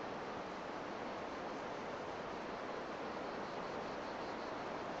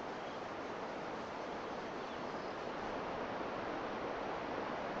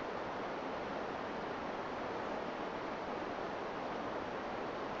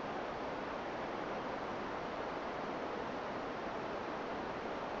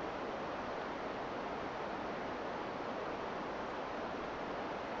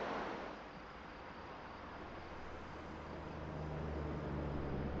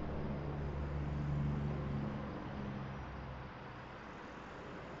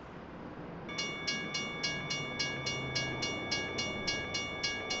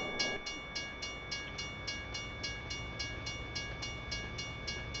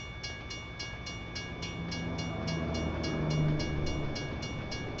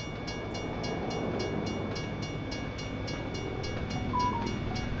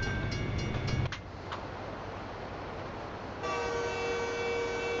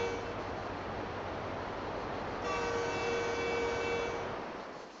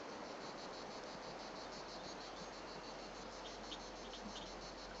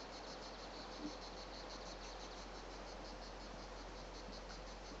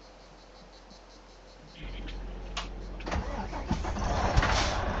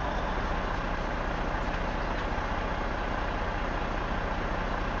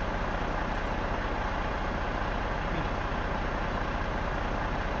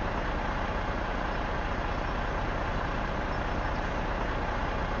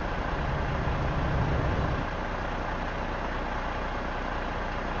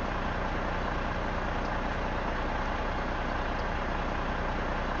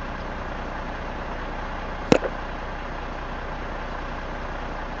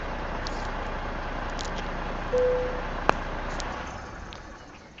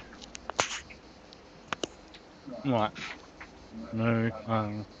 Right. No.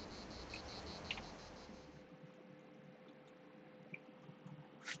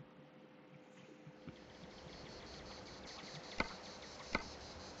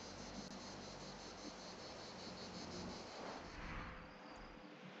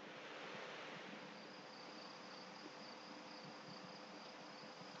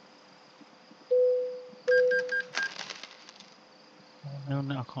 No,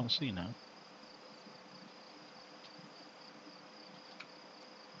 no, I can't see now.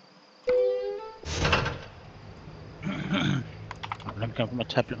 Let me go for my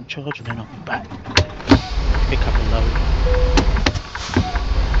tablet and charge, and then I'll be back. Pick up a load.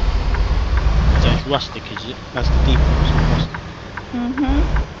 So it's rustic, is it? That's the default, so it's rustic.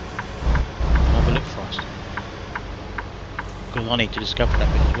 Have a look first. Because I need to discover that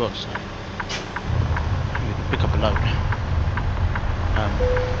bit as well, so we can pick up a load.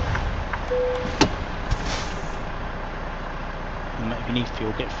 If you need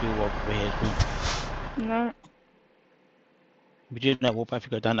fuel, get fuel over here as well. No. Would you know we'll both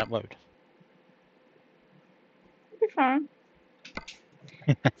go down that road? Be fine.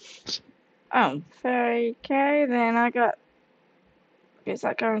 Oh, very okay. Then I got. Is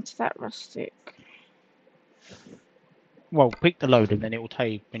that going to that rustic? Well, pick the load and then it will tell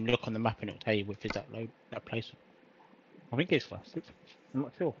you, when you look on the map and it will tell you if it's that load, that place. I think it's rustic. I'm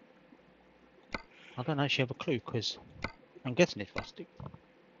not sure. I don't actually have a clue because I'm guessing it's rustic.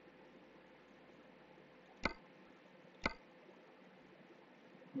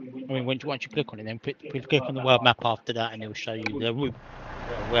 I mean, once you click on it, then click on the world map after that and it will show you the route.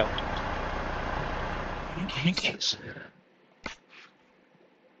 Well, I think it's...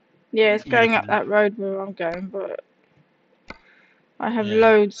 Yeah, it's going up that road where I'm going, but I have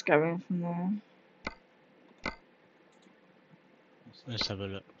loads going from there. Let's have a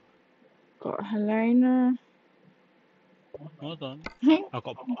look. Got Helena. Hold on. I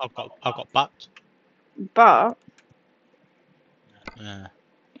got Butt. But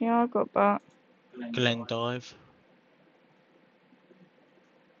Yeah, I got But. Glendive.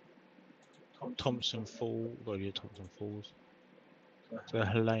 Thompson Falls. Where are you, Thompson Falls? So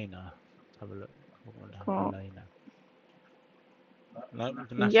Helena. Let's have a look. Helena.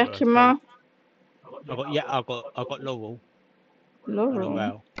 No, Yakima. I got Laurel. Laurel.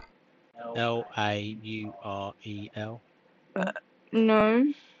 Laurel.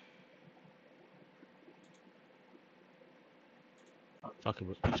 No.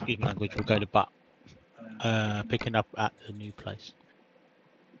 Fucking excuse my language, we'll go to Butt. Picking up at the new place.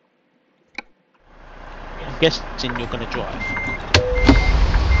 I'm guessing you're gonna drive.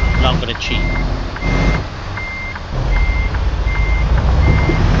 And I'm gonna cheat.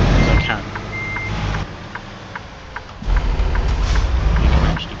 Because I can. You can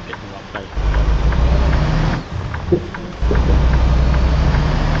actually pick the right place.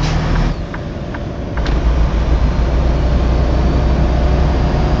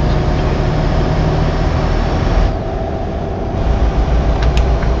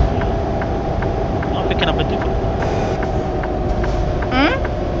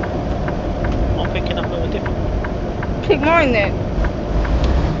 Pick mine then.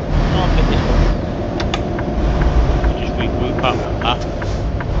 No, I'll pick this one. Just regroup up.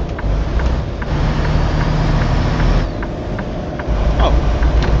 Oh.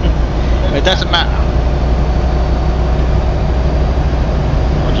 It doesn't matter.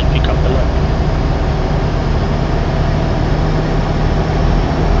 I'll just pick up the load.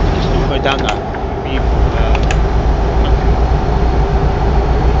 Just go down that view.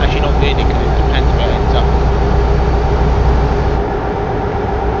 Actually not really, because it depends where it ends up.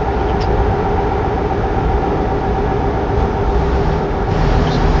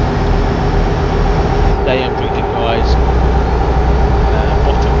 I am drinking, guys.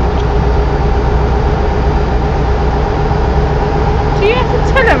 Bottom. Do you have to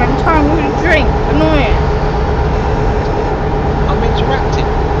tell them every time we drink? Annoying. I'm interacting.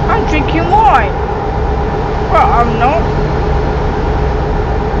 I'm drinking wine. Well, I'm not.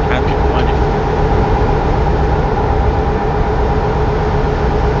 Can't drink wine if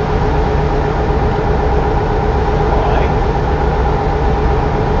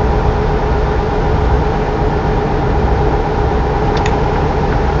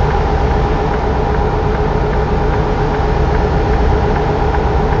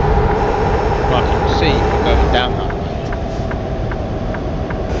down that way.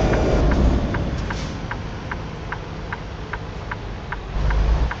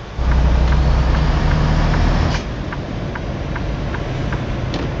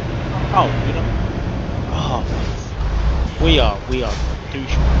 Oh, you know. Oh, Oh, we are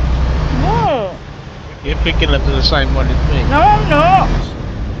douche. What? You're picking up to the same one as me. No, I'm not.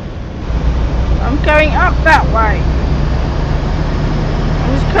 I'm going up that way.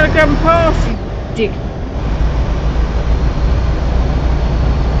 I'm just kind of going past you, dick.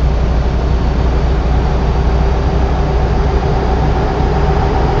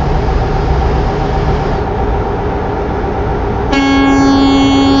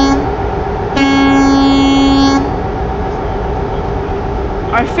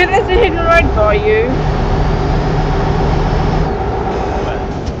 I think there's a hidden road by you.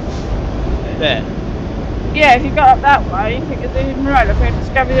 There. Yeah, if you go up that way, I think there's a hidden road. I think I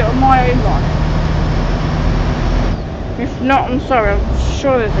discovered it on my own line. If not, I'm sorry, I'm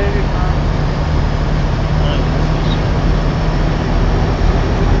sure there's a hidden road.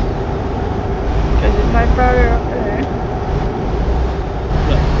 Because there's no barrier up there.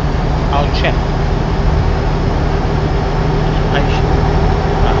 Look, I'll check. Patient.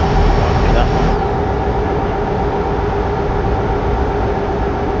 I'll do that.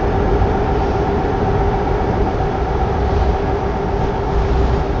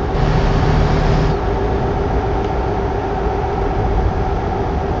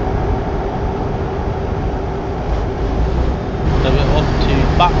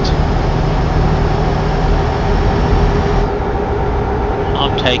 But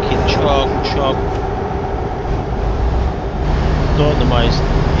I'm taking chug. Not the most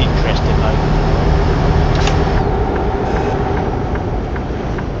interesting though.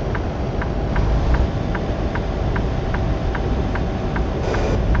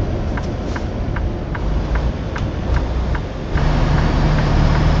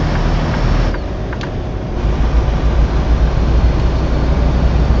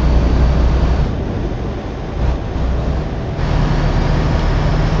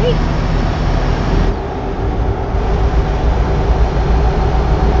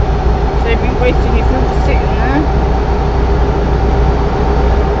 Wasting your food just sitting there.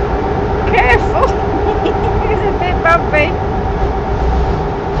 Careful! It's a bit bumpy.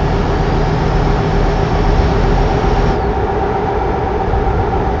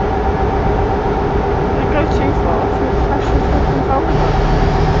 Don't go too far, you'll crash your fucking folder.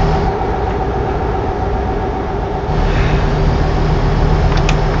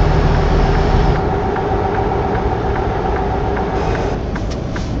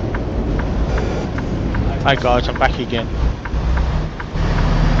 Hi guys, I'm back again.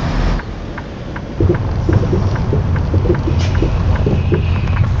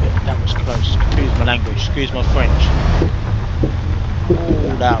 Yeah, that was close. Excuse my language, excuse my French.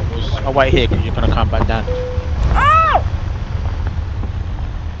 Oh, that was... I'll wait here because you're going to come back down. Oh!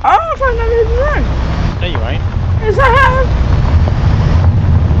 Oh, I found another room. No, you ain't. Yes, I have.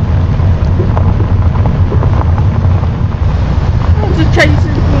 I'll just change to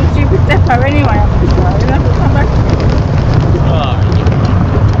the stupid depot anyway on this road and have to come back again. Oh, you know.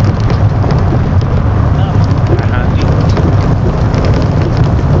 No, handy.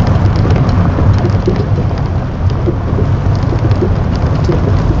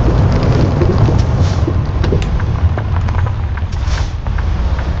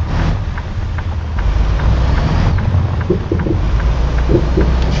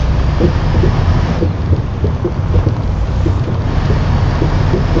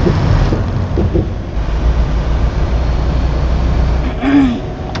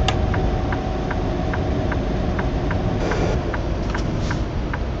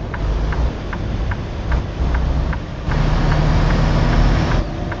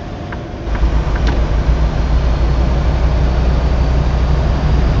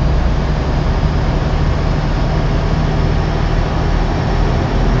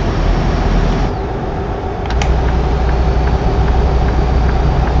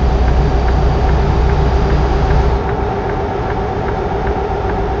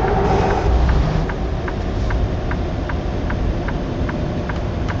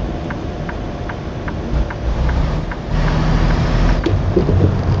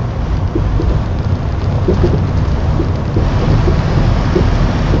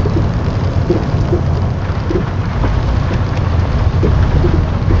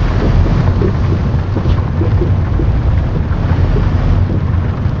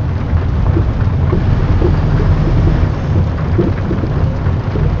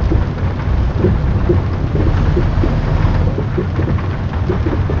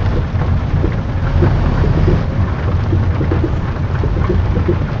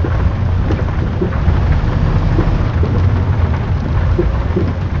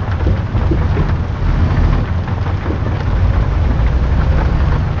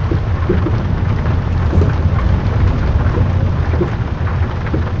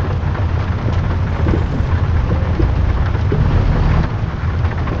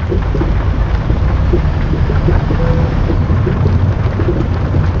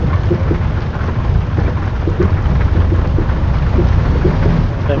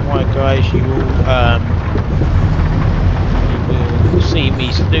 Don't worry guys, you will see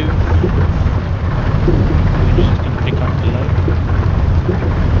me soon. We're just going to pick up the load.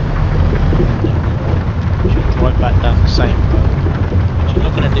 Should drive back down the same road. So I'm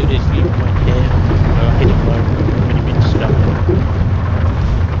not going to do this viewpoint here. Go hidden road, really been discovered.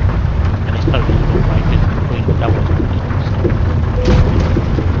 And it's totally the wrong way because the Queen that was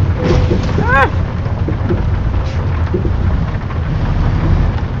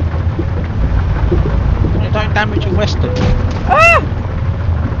don't damage your Western. Ah!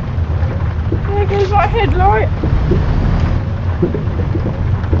 There goes my headlight.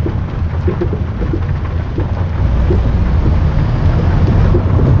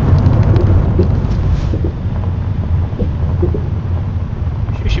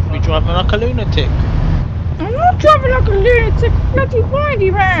 You should be driving like a lunatic. I'm not driving like a lunatic, bloody windy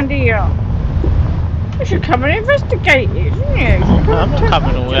round here. You should come and investigate it, shouldn't you? I'm not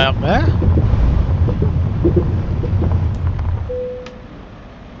coming all the way up there.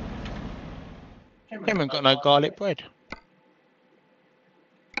 We haven't got no garlic bread.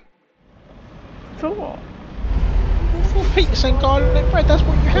 For what? For pizza and garlic bread, that's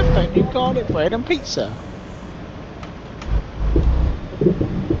what you have, don't you? Garlic bread and pizza.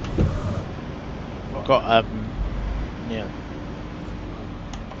 Got yeah.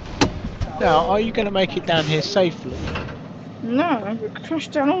 Now, are you going to make it down here safely? No, I'm going to crash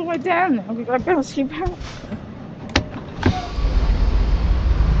down all the way down now because I better sleep out.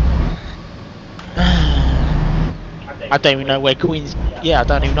 I don't even know where Queen's... Yeah, I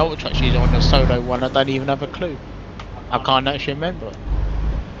don't even know what track she's on the solo one. I don't even have a clue. I can't actually remember.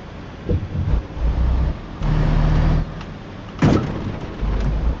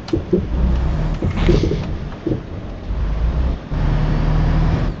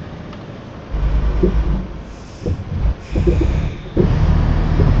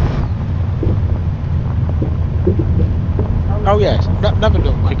 Oh yes, another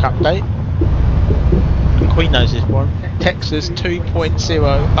little quick update. Queen knows this one. Texas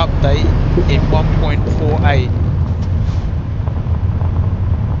 2.0 update in 1.48.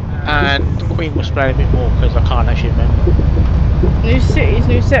 And Queen will explain a bit more because I can't actually remember. New cities,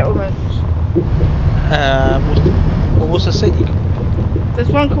 new settlements. What's the city? There's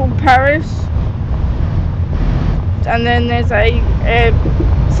one called Paris. And then there's a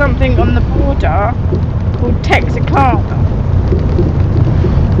something on the border called Texarkana.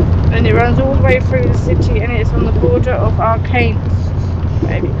 And it runs all the way through the city and it's on the border of Arkansas,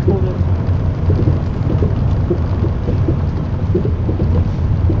 whatever you call them.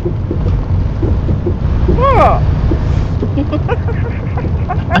 What?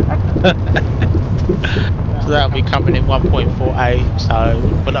 So that'll be coming in 1.48, so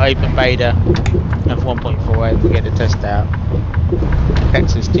for the open beta of 1.48 we'll get the test out.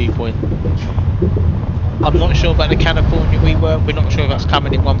 Texas 2. I'm not sure about the California rework, we're not sure if that's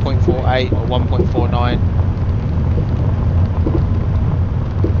coming in 1.48 or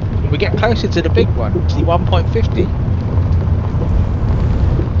 1.49. We get closer to the big one, to the 1.50.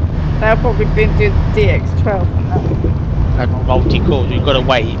 They'll probably be doing DX12 on that one. And multi-cores, we've got to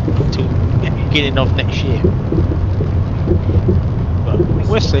wait until beginning of next year. But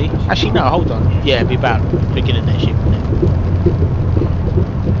we'll see. Actually no, hold on. Yeah, it'll be about beginning next year, won't it?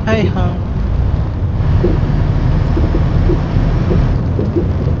 Hey ho.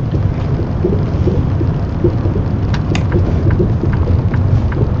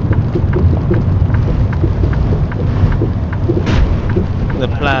 The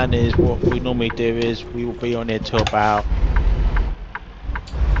plan is, what we normally do is we will be on here till about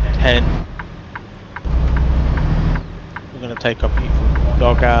 10. We're going to take our beautiful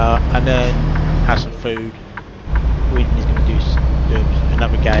dog out and then have some food. Whitney's going to do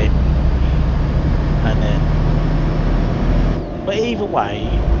another game and then, but either way,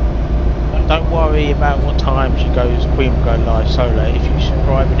 don't worry about what time she goes. Queen will go live solo. If you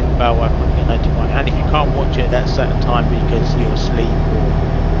subscribe and hit the bell icon, you'll get notified. And if you can't watch it at that certain time because you're asleep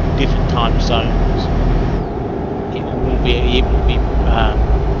or different time zones, it will be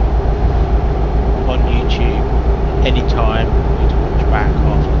on YouTube anytime you can watch back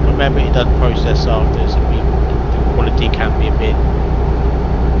after. Remember, it does process after, so the quality can be a bit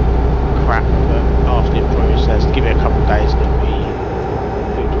crap, but after it processed, give it a couple of days and it'll be good.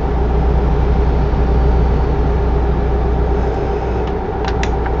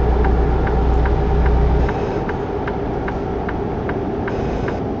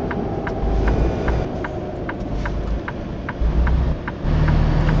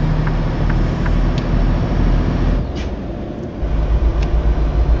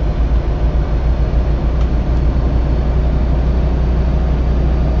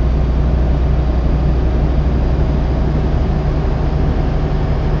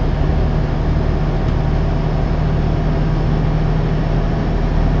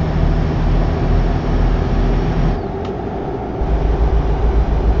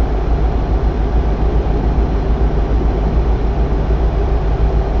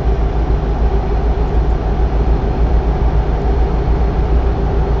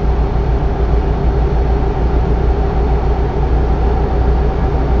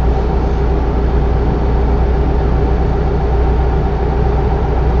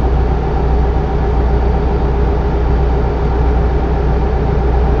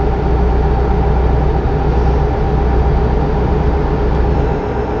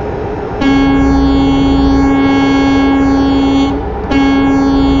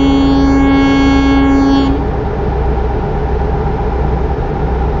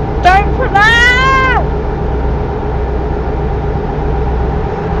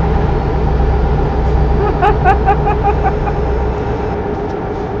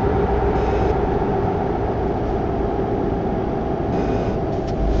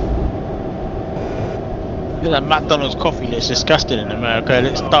 That McDonald's coffee looks disgusting in America. It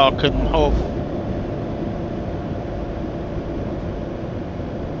looks dark and horrible.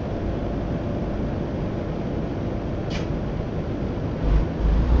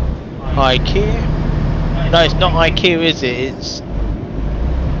 IKEA? No, it's not IKEA, is it? It's...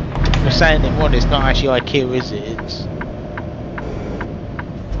 We're saying it wrong, it's not actually IKEA, is it? It's...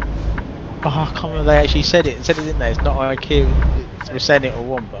 Oh, I can't remember, they actually said it, didn't they? It's not IKEA, we're saying it all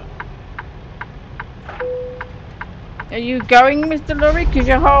wrong, but... Are you going, Mr. Lorry? Because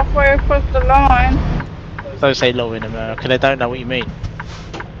you're halfway across the line. Don't say law in America, they don't know what you mean.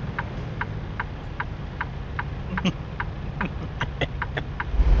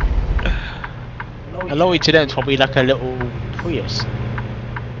 A lorry to them is probably like a little Prius.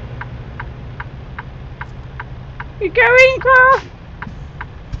 You going, car?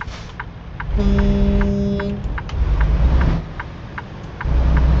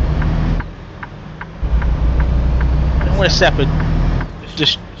 I want to set up a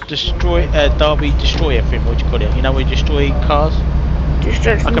destroy Derby destroyer thing. What do you call it? You know, we destroy cars.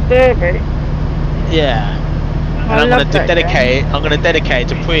 Destruction Derby. Yeah. And I'm gonna dedicate it. I'm gonna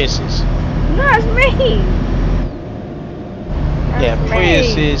dedicate it to Priuses. That's me. Yeah,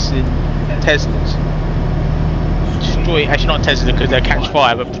 Priuses and Teslas. Destroy. Actually, not Tesla because they'll catch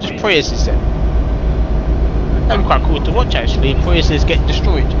fire, but just Priuses then. That'd be quite cool to watch actually. Priuses get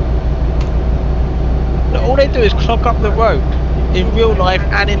destroyed. Look, all they do is clog up the road in real life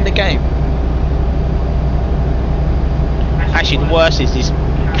and in the game. Actually, the worst is these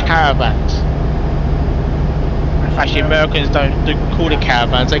caravans. Actually, Americans don't call it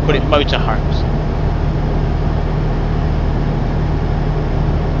caravans; they call it motorhomes.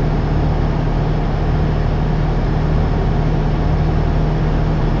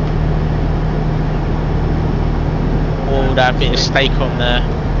 Oh, that bit of steak on there.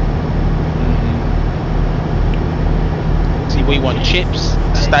 See, we want chips,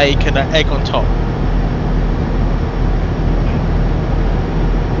 steak, and an egg on top.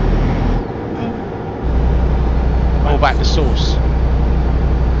 What about the sauce?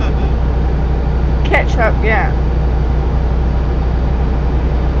 Ketchup, yeah.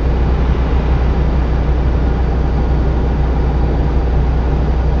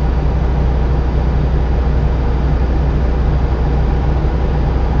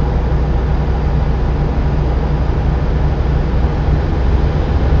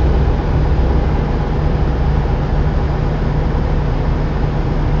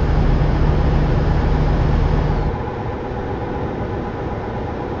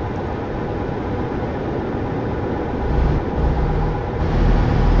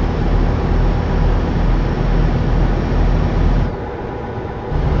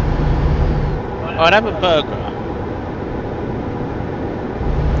 I'd have a burger.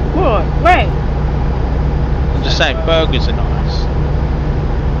 What? Wait. I'm just saying, burgers are nice.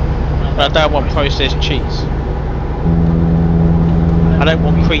 But I don't want processed cheese. I don't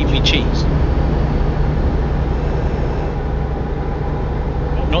want creamy cheese.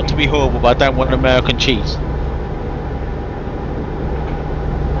 Not to be horrible, but I don't want American cheese.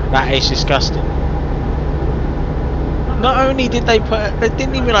 That is disgusting. Not only did they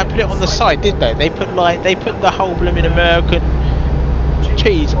didn't even like put it on the side, did they? They put the whole blooming American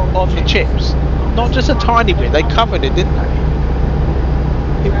cheese on the chips. Not just a tiny bit, they covered it, didn't they?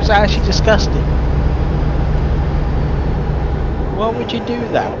 It was actually disgusting. Why would you do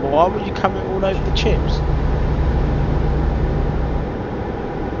that? Why would you cover it all over the chips?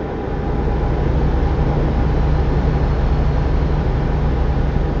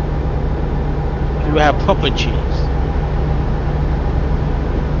 You have proper cheese.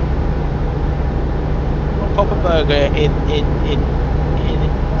 Proper burger the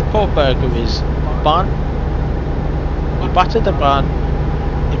proper burger is bun. You butter the bun,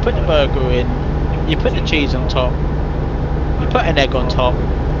 you put the burger in, you put the cheese on top, you put an egg on top,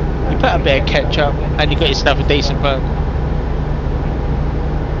 you put a bit of ketchup, and you got yourself a decent burger.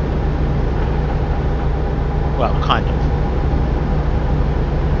 Well, kind of.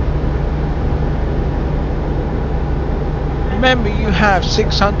 Remember, you have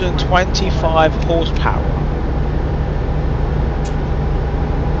 625 horsepower.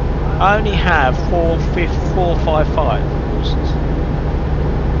 I only have 455 horses.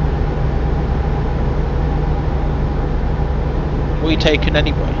 What are you taking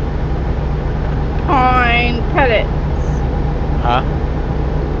anyway? Pine pellets. Huh?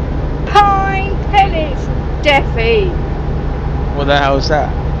 Pine pellets, Deffy. What the hell is that?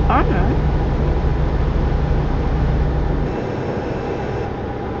 I don't know.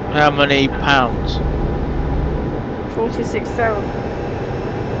 How many pounds? 46,000.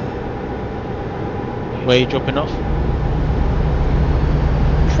 Where are you dropping off?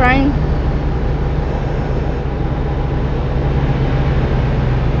 Train.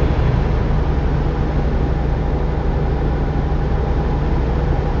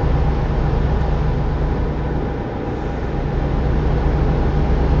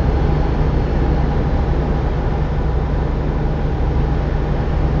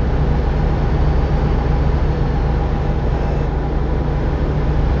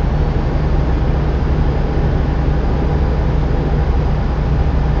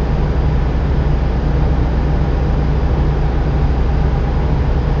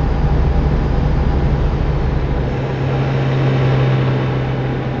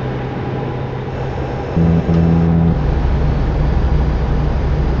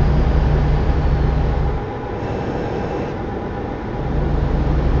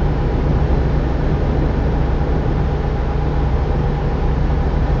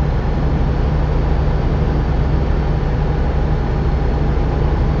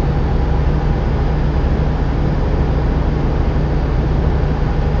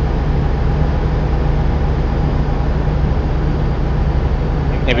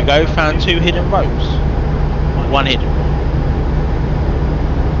 Here we go, found 2 hidden rows. 1 hidden row.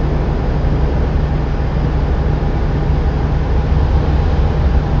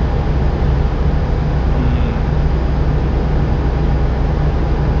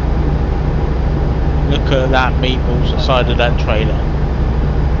 Look at that meatballs inside of that trailer.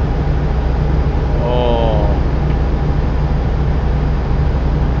 Oh.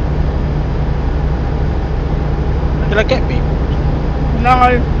 Did I get meatballs? No. I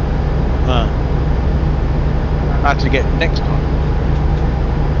have to get next time.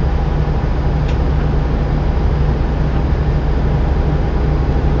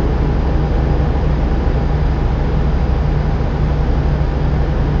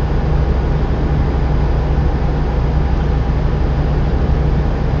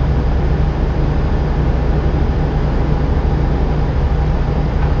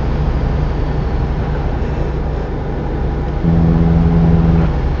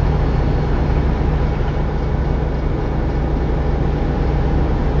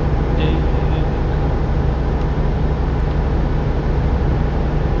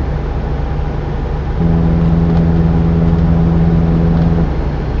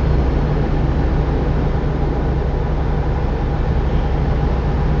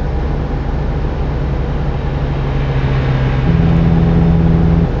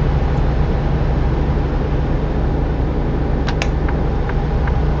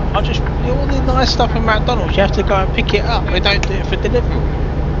 All the nice stuff in McDonald's, you have to go and pick it up. They don't do it for delivery.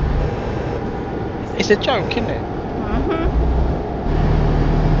 It's a joke, isn't it?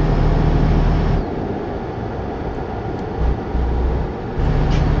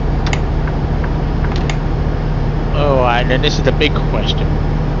 Alright, then this is the big question.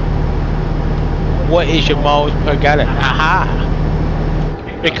 What is your miles per gallon? Aha!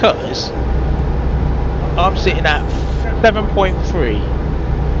 Because I'm sitting at 7.3.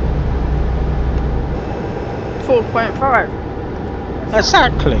 4.5.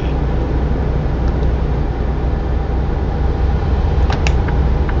 Exactly.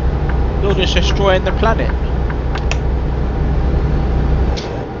 You're just destroying the planet.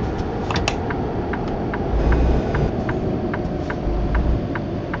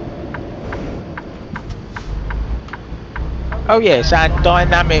 Oh yes, and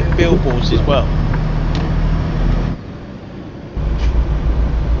dynamic billboards as well.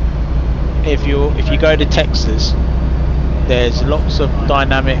 If you go to Texas, there's lots of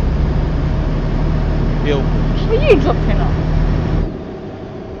dynamic billboards. What are you dropping off?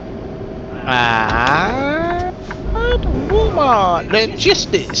 Walmart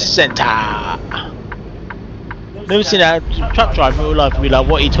Logistics Centre. Never seen a truck driver in real life and be like,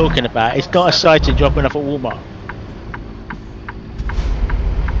 what are you talking about? It's not a sighting dropping off at Walmart.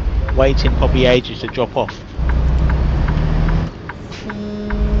 Waiting probably ages to drop off.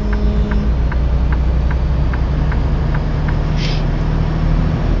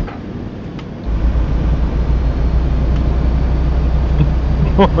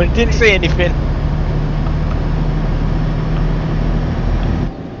 Didn't see anything.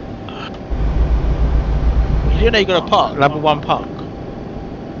 You know you got to park, level 1 park.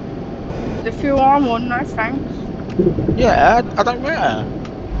 The fuel I'm on, no thanks. Yeah, I don't matter.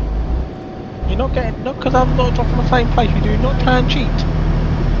 You're not getting, not because I'm not dropping the same place, you do not try and cheat.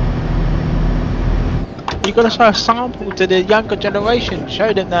 You got to show a sample to the younger generation,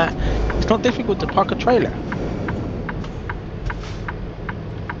 show them that it's not difficult to park a trailer.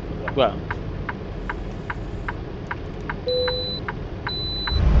 Well,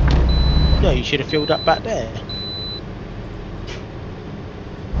 No, you should have filled up back there.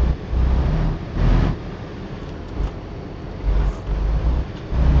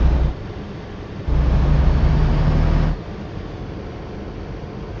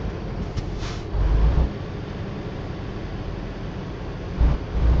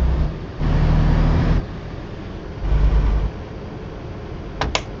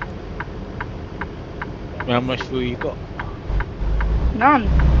 How much fuel you got? None.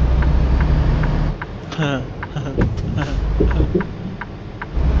 No,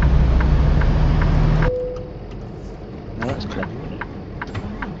 that's clever, isn't it?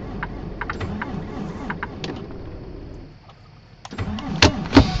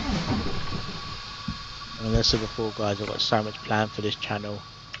 Well, as I said before, guys, I've got so much planned for this channel,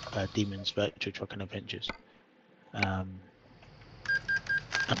 Demons Virtual Trucking Adventures. I'm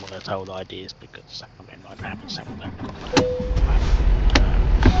not going to tell the ideas because something might happen, something might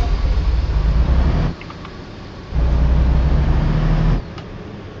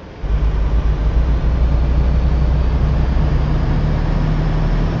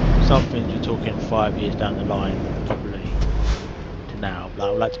some things we're talking 5 years down the line, probably to now. Like,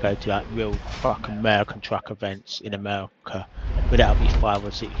 I would like to go to like real American truck events in America, but that'll be 5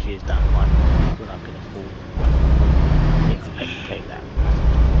 or 6 years down the line when I can afford, you know, take that.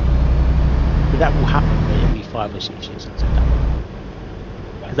 But that will happen. But it'll be 5 or 6 years since I've done it.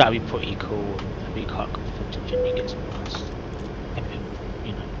 Because that'll be pretty cool. That'll be quite good footage, and you get some nice,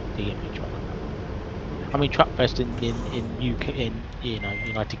 you know, DMV truck. I mean, Truck Fest in UK, in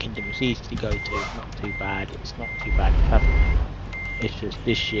United Kingdom is easy to go to. It's not too bad. It's not too bad travel. It's just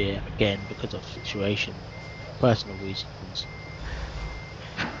this year again because of situation, personal reasons.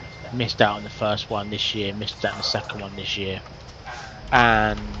 Missed out on the first one this year. Missed out on the second one this year.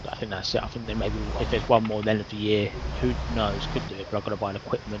 And I think that's it. I think that maybe if there's one more at the end of the year, who knows, could do it. But I've got to buy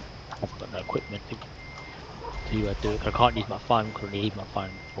equipment. I've got no equipment to do it. I can't use my phone because I need my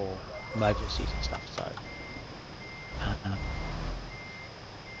phone for emergencies and stuff. So.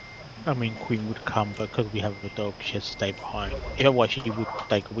 I mean, Queen would come, but because we have a dog, she has to stay behind. Otherwise, she would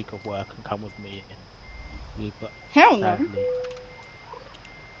take a week of work and come with me and leave. But Hell no. sadly,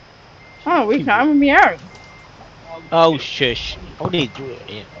 Oh, we can't be out. oh shush! I need to do it.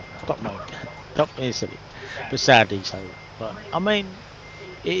 Yeah. Stop moaning. Stop being silly. But sadly, so. But I mean,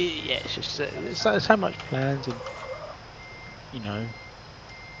 yeah, it's just there's so much plans and you know.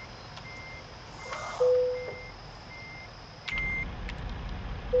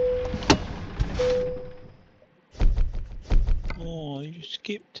 Oh, you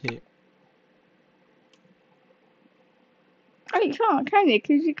skipped it. Oh, you can't, can you?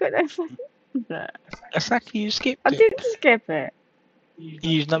 Because you got that. Exactly, you skipped I it. didn't skip it. You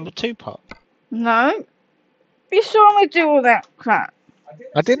used number 2 part. No. You saw me do all that crap.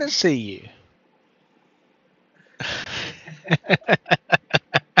 I didn't see you.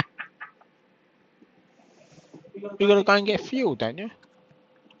 You gotta go and get fuel, don't you?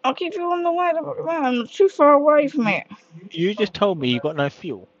 I'll keep you on the way. I'm not too far away from it. You just told me you got no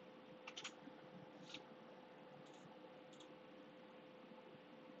fuel.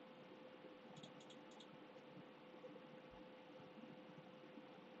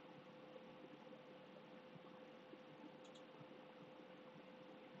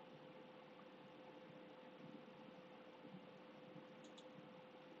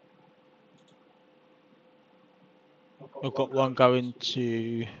 I've got one going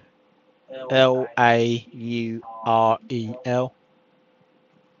to Laurel. You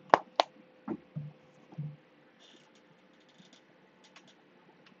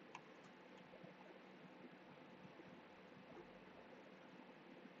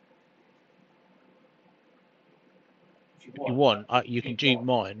want? You can do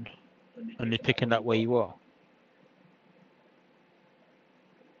mine, and it's picking up where you are.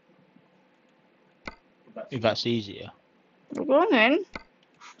 If that's easier. Well, go on then.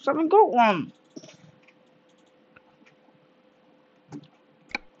 I haven't got one.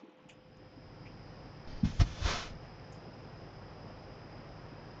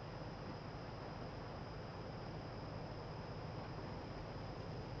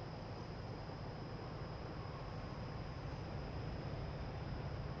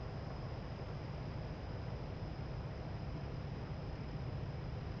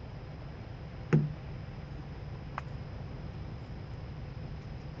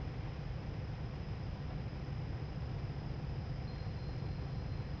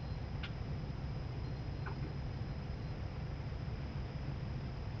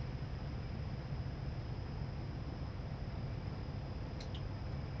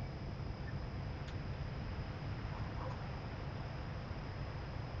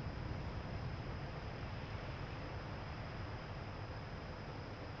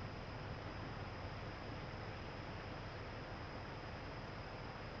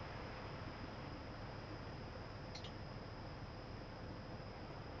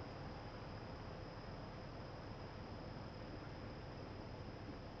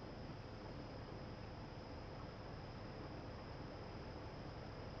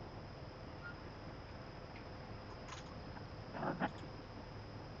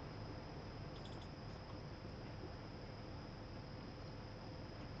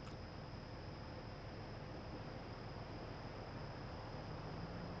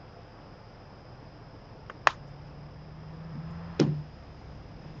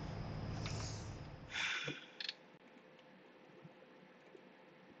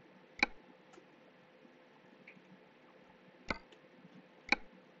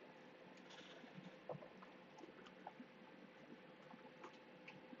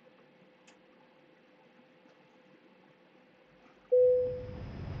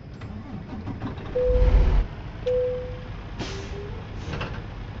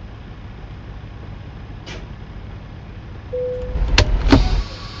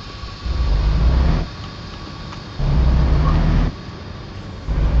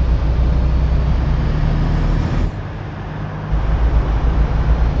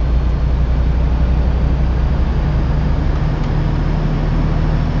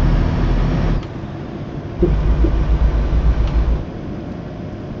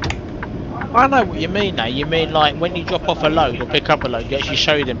 I know what you mean now. You mean like when you drop off a load or pick up a load, you actually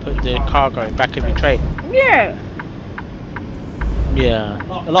show them, put the cargo in back of your trailer. Yeah. Yeah,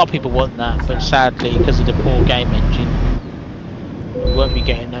 a lot of people want that, but sadly, because of the poor game engine, we won't be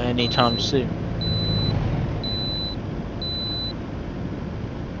getting that anytime soon.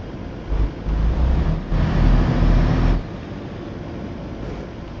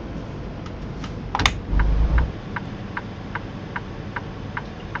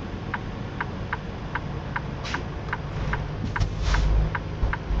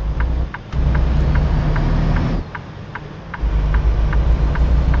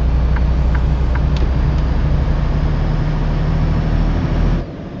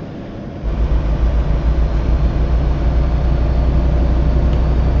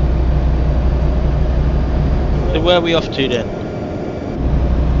 Where are we off to then?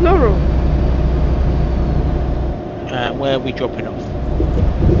 Laurel. Where are we dropping off?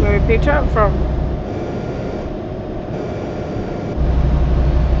 Where we picked up from.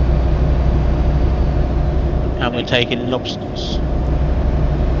 And we're taking lobsters.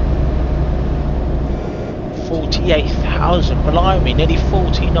 48,000, blimey, nearly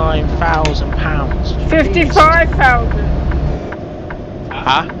 £49,000. 55,000.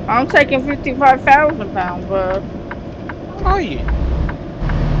 Huh? I'm taking £55,000 worth. Are you?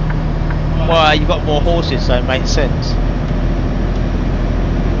 Well, you got more horses, so it makes sense.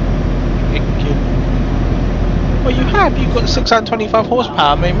 Well, you have. You've got 625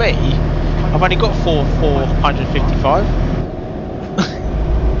 horsepower. I mean, me, I've only got 455.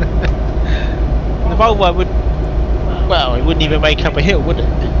 The Volvo would. Well, it wouldn't even make up a hill, would it?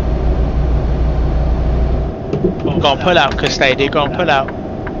 Go on, pull out, Custody. Go on, pull out.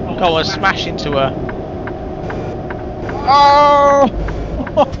 Go on, smash into her. Oh!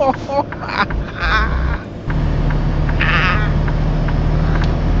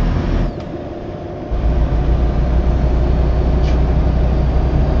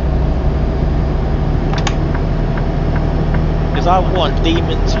 Because I want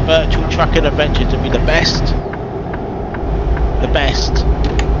Demon's Virtual Trucking Adventure to be the best. The best.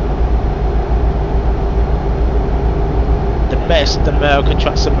 The best American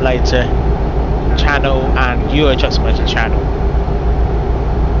Truck Simulator channel and Euro Truck Simulator channel.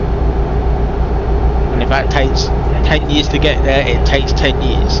 And if that takes 10 years to get there, it takes 10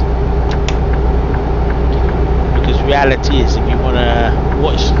 years. Because reality is, if you want to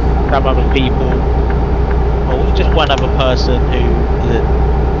watch some other people, or just one other person who,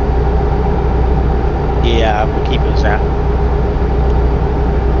 yeah, we'll keep it that.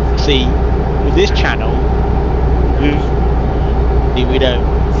 See, with this channel, we don't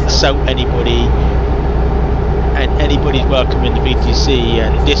insult anybody, and anybody's welcome in the VTC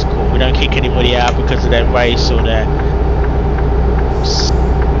and Discord. We don't kick anybody out because of their race or their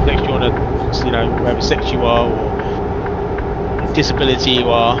sexual, you know, whatever sex you are or disability you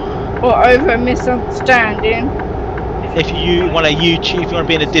are, or over misunderstanding. If you want to YouTube, if you want to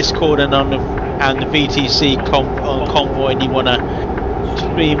be in the Discord and on the VTC convoy and you want to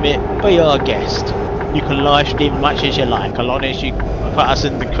stream it, be our guest. You can live stream much as you like, as long as you put us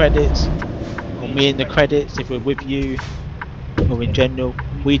in the credits, or me in the credits if we're with you, or in general.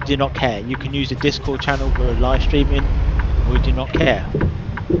 We do not care. You can use the Discord channel for live streaming. We do not care,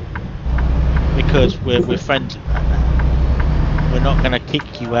 because we're friends. We're not going to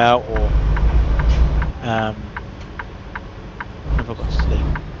kick you out or I've got to sleep.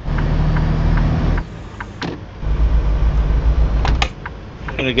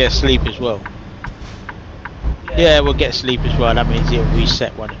 I'm going to get sleep as well. Yeah, we'll get sleep as well. That means it'll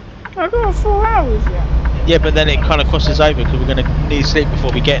reset one. I got 4 hours yet. Yeah, but then it kind of crosses over because we're going to need sleep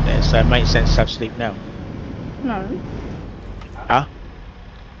before we get there, so it makes sense to have sleep now. No. Huh?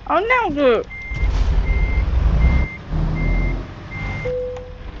 I'll now do it.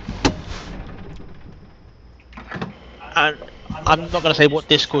 And I'm not going to say what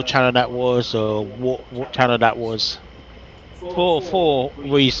Discord channel that was or what channel that was. For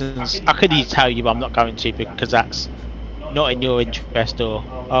reasons, I could easily tell you, but I'm not going to, because that's not in your interest or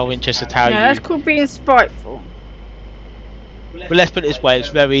our interest to tell you. That's called being spiteful. But let's put it this way, it's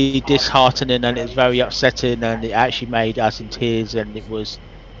very disheartening and it's very upsetting, and it actually made us in tears, and it was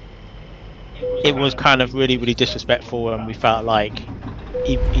kind of really disrespectful, and we felt like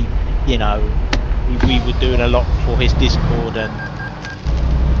he you know, we were doing a lot for his Discord,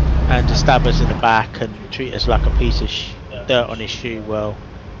 and to stab us in the back and treat us like a piece of dirt on his shoe. Well,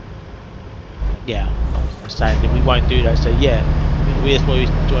 yeah, I'm saying that we won't do that. So yeah, that's why we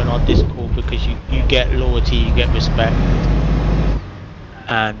join our Discord, because you get loyalty, you get respect,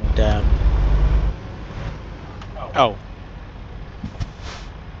 and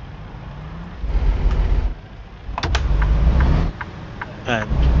and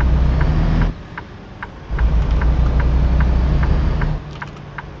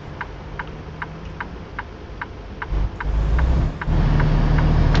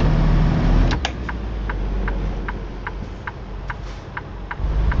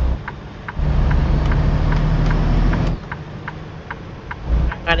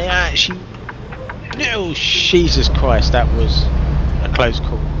it actually, oh Jesus Christ, that was a close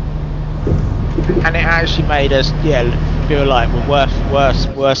call. And it actually made us, yeah, feel like we're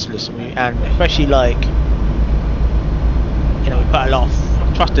worthless, and especially like, you know, we put a lot of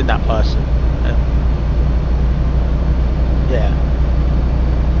trust in that person. Yeah.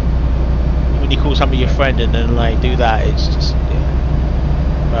 When you call somebody your friend and then like do that, it's just,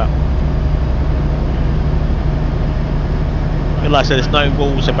 yeah. But like I said, there's no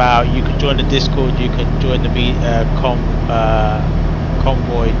rules about you can join the Discord, you can join the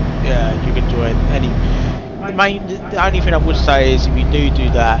convoy, you can join any. The only thing I would say is if you do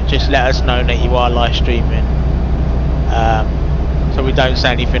that, just let us know that you are live streaming, so we don't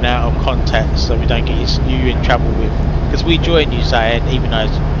say anything out of context, so we don't get you in trouble with. Because we join you saying, even though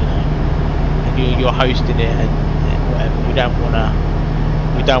you're hosting it and whatever, we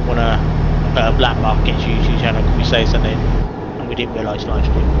don't wanna put a black mark against you channel because we say something and we didn't realise live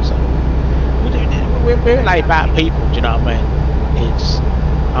streaming. So we're laid back people, do you know what I mean?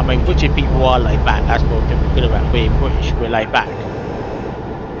 British people are laid back. That's what we're good about being British. We're laid back.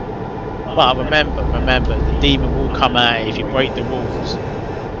 But remember, the demon will come out if you break the rules,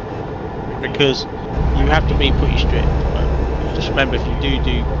 because you have to be pretty strict. But just remember, if you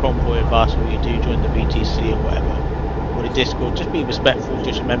do convoy with us, or you do join the BTC or whatever, or the Discord, just be respectful.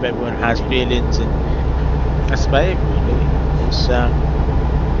 Just remember, everyone has feelings, and that's about it. Really, it's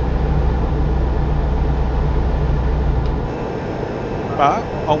but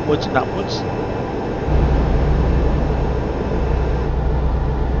onwards and upwards.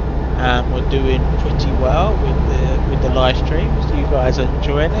 We're doing pretty well with the live streams. You guys are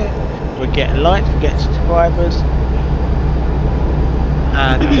enjoying it. We're getting likes, we're getting subscribers,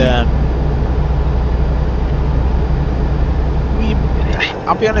 and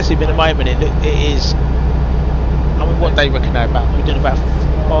I'll be honest with you, at the moment it is. I mean, what day reckon now? We're doing about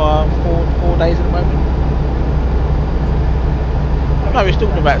 4 days at the moment. No, we're still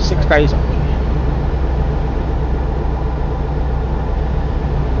doing about 6 days.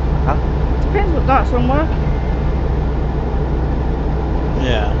 Huh? Depends what nights I'm working.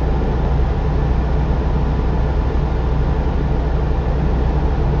 Yeah.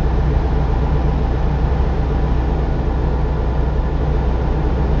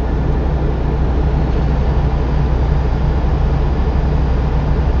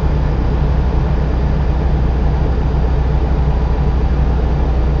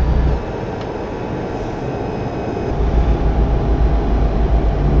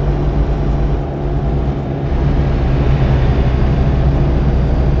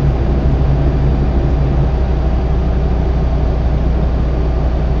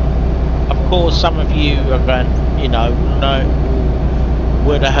 Some of you are going,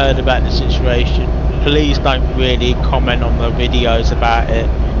 would have heard about the situation. Please don't really comment on the videos about it.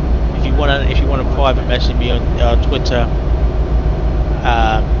 If you want to private message me on Twitter,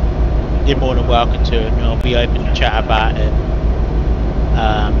 you're more than welcome to, and I'll be open to chat about it.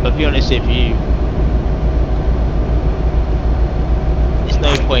 But be honest with you, there's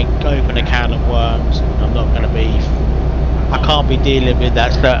no point open a can of worms. I'm not going to be. I can't be dealing with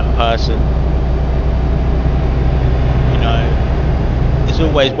that certain person. There's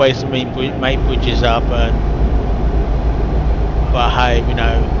always ways to make bridges up, but hey,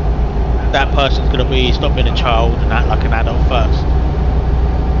 that person's going to be stop being a child and act like an adult first.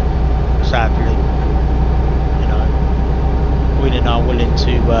 Sadly, we are willing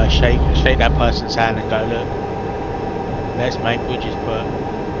to shake that person's hand and go, look, let's make bridges, but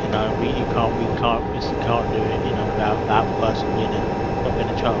we can't do it, without that person not being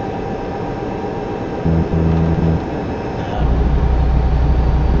a child.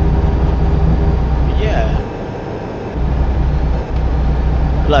 Yeah,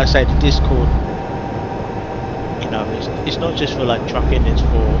 like I say, the Discord, it's not just for like trucking, it's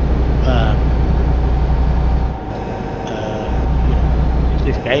for it's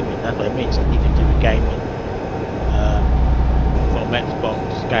just gaming. That's what it means. Anything to do with gaming, from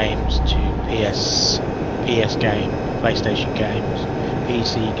Xbox games to PS games, PlayStation games,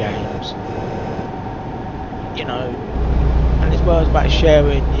 PC games, and as well as about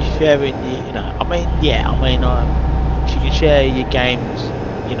sharing, you can share your games,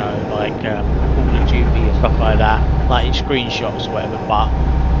 like Call of Duty and stuff like that, like in screenshots or whatever, but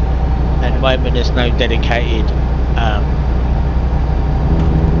at the moment there's no dedicated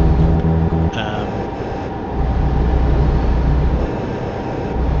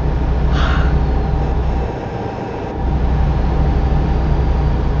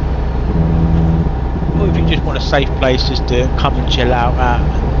safe place just to come and chill out at.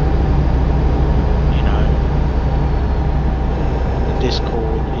 You know, the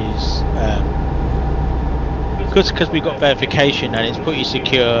Discord is because we got verification and it's pretty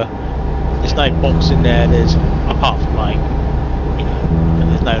secure. There's no bots in there. There's apart from like, you know,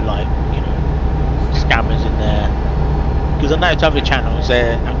 there's no like, you know, scammers in there. Because I noticed other channels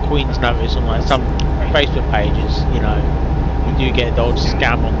there, and Queen's noticed on like some Facebook pages, you know, you do get the old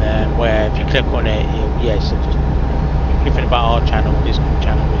scam on there where if you click on it, yes, it's just everything about our channel, Discord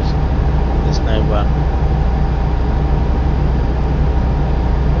channel is there's no but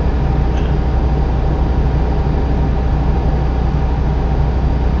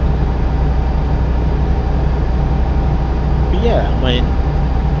yeah, I mean,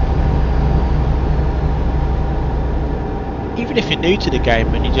 even if you're new to the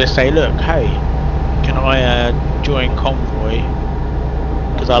game and you just say, look, hey, can I join Convoy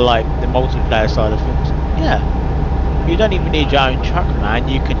because I like the multiplayer side of things? Yeah, you don't even need your own truck, man.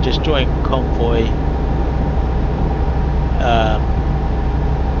 You can just join Convoy. I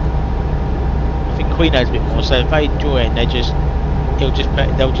think Queen knows a bit more. So if they join, they'll just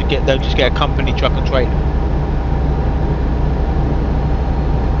get a company truck and trailer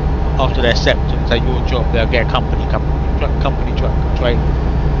after their acceptance. So your job, they'll get a company truck and trailer.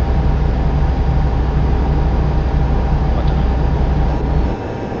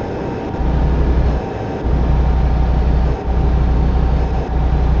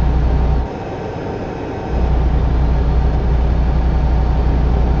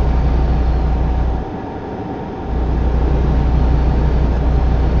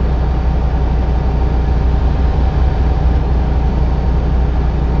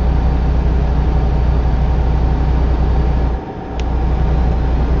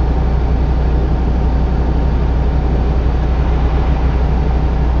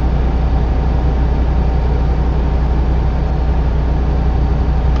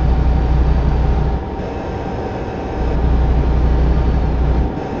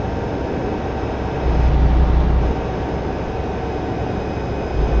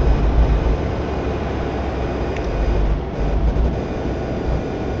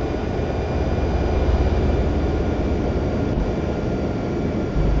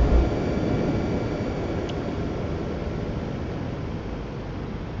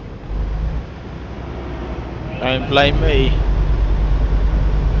 Don't blame me.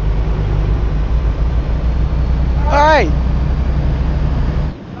 Hey!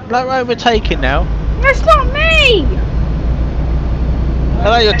 Like we're overtaking now. That's not me! I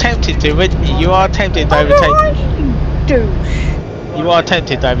know you're tempted to, but you are tempted to overtake. Alright, you douche. You are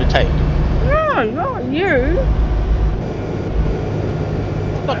tempted to overtake. No, not you.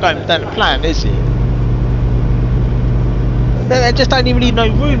 It's not going down the plan, is it? They just don't even need no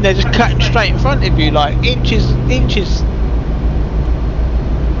room, they're just cutting straight in front of you, like inches. I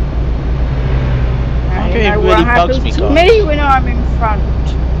think it really bugs me, guys. Me when I'm in front.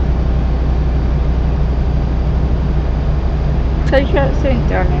 Take that thing,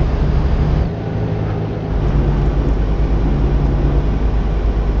 darling.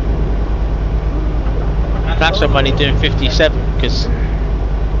 That's why I'm only doing 57 because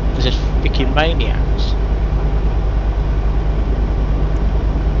there's just freaking maniacs.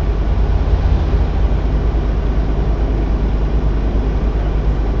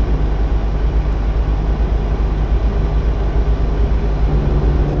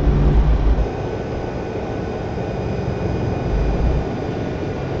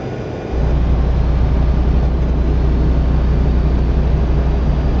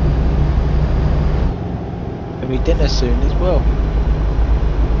 Dinner soon as well.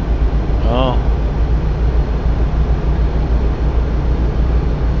 Oh,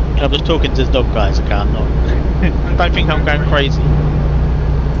 I was talking to the dog, guys. I can't not. Don't think I'm going crazy.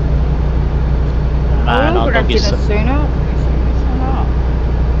 Man, I'll go get some.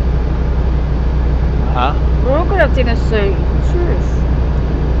 Huh? We're all gonna have dinner soon. Serious.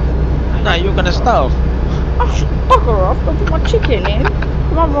 No, you're gonna starve. Oh, bugger off! I'll put my chicken in.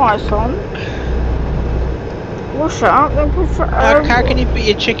 Put my rice on. Wash up, then put how can you beat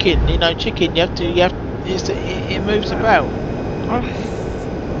your chicken? You know, chicken. You have to. It moves about.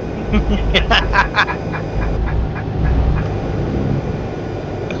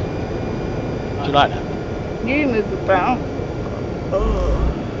 Do you like that? You move about.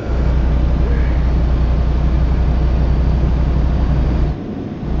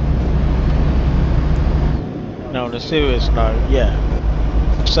 No, on a serious note, yeah.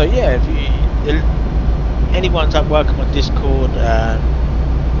 So yeah, if you. Anyone's up working on Discord,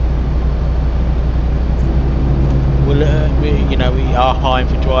 we hiring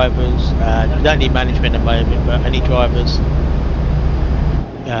for drivers. We don't need management at the moment, but any drivers.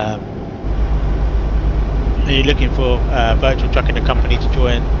 And you're looking for virtual trucking a company to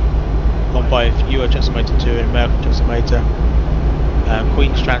join on both Euro Truck Simulator 2 and American Truck Simulator.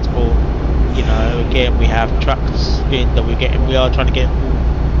 Queen's Transport, you know, again we have trucks in that we are trying to get.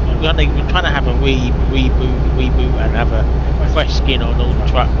 We're trying to have a reboot and have a fresh skin on all the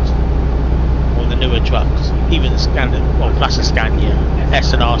trucks, all the newer trucks, even the Scania, well plus the Scania,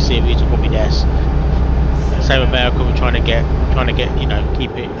 S and R series will probably S. Same America, we're trying to get, you know,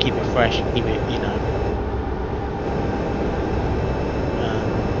 keep it fresh, keep it, you know.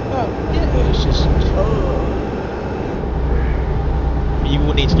 Well, yeah, it's just. You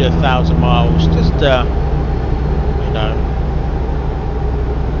will need to do 1,000 miles, just you know.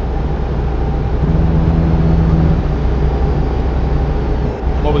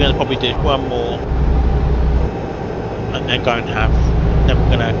 What we're going to probably do is one more and then go and have, then we're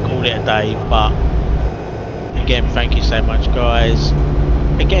going to call it a day. But again, thank you so much guys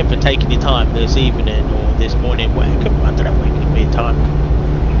again for taking your time this evening or this morning. Well, I don't know when it could be time.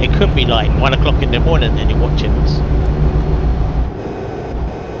 It could be like 1 o'clock in the morning and you're watching this.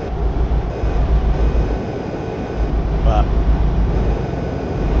 But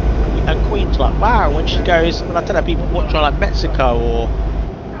and Queen's like, wow, when she goes, when I tell her people watch her like Mexico or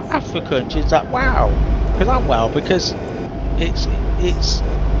Africa, and she's like, wow, because I'm well, because it's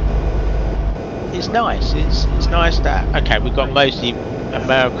nice. It's nice that okay, we've got mostly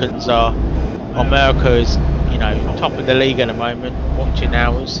Americans are America's, you know, top of the league at the moment, watching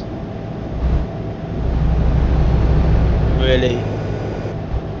hours. Really.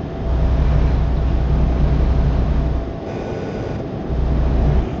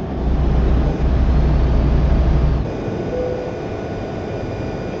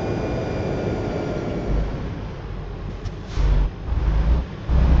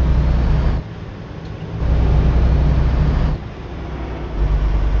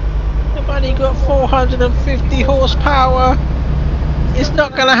 Got 450 horsepower. It's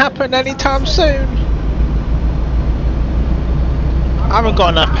not going to happen anytime soon. I haven't got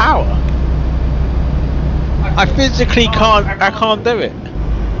enough power. I physically can't. I can't do it.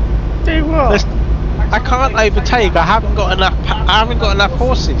 Do what? I can't overtake. I haven't got enough. I haven't got enough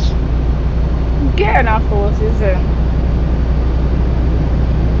horses. Get enough horses then.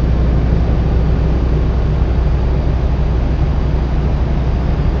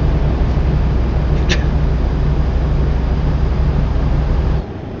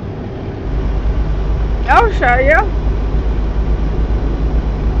 I'll show you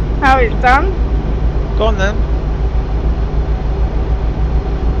how it's done. Go on then.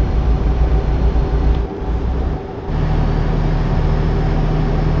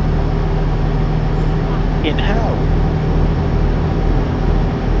 In hell.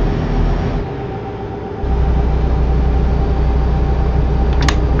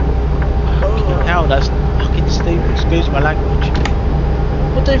 Fucking hell, that's fucking stupid. Excuse my language.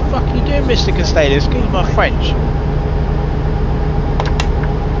 What the fuck are you doing, Mr. Costello? Excuse my French.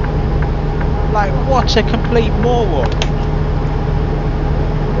 Like, what a complete moron.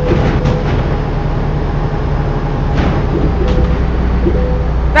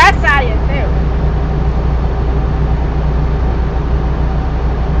 That's how you do it.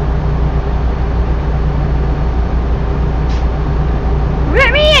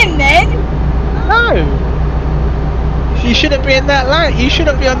 Let me in then. No. You shouldn't be in that lane. You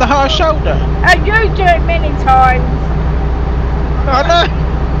shouldn't be on the hard shoulder. And you do it many times. I know.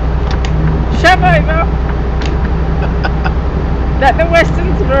 Shove over. Let the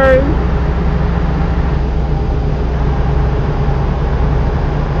Western through.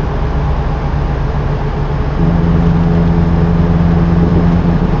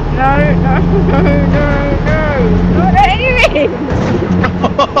 No. Not let you in.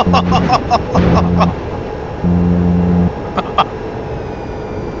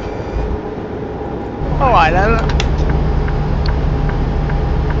 Alright then.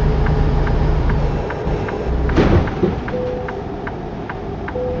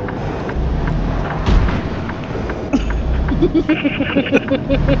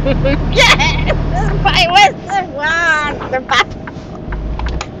 Yes! My Western one! The battle!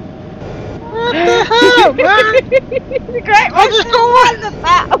 What the hell, man? The Great Western won the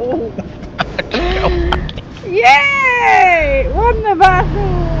battle! Yay! Won the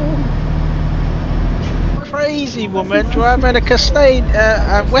battle! Crazy woman driving a Castaic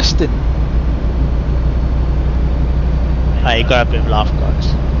Western. Hey, you got a bit of laugh, guys.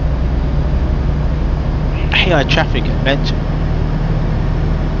 AI traffic is mental.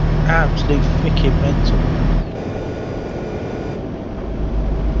 Absolute freaking mental.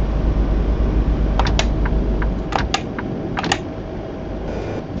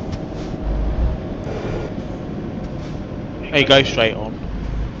 They go straight on.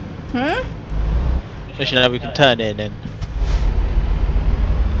 Hmm? Just, you know, we can turn in and...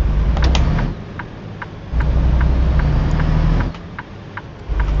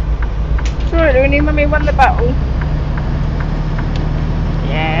 Sorry, Looney, Mummy won the battle.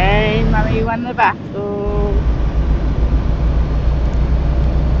 Yay, Mummy won the battle.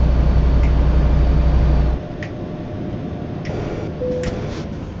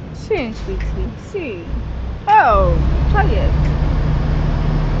 Soon, sweetie, soon. Oh, tired.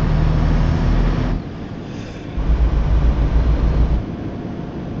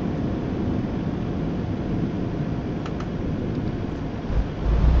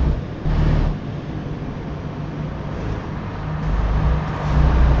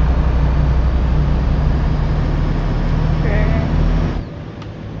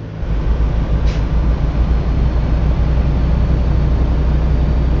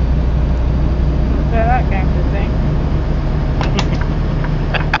 That game to think.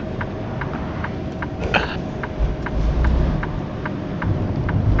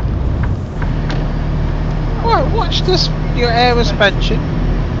 Right, watch this, your air suspension.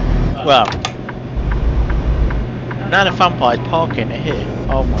 Well, now the fun part is parking it here.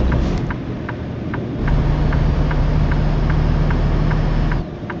 Oh my god.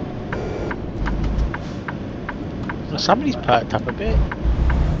 Well, somebody's perked up a bit.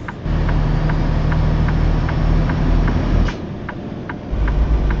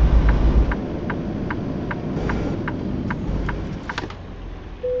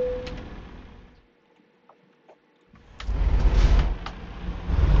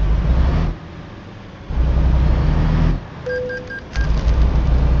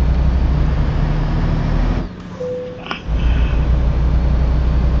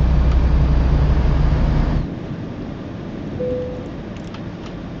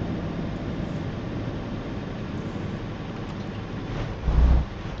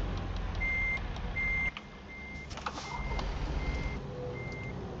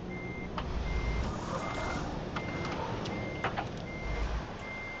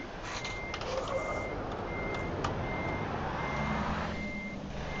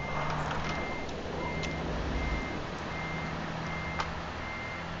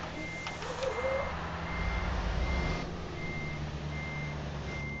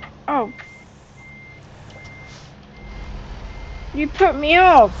 Oh. You put me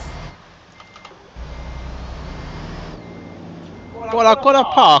off. Well, I've got to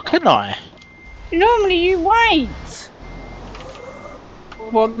park, haven't I? Normally you wait.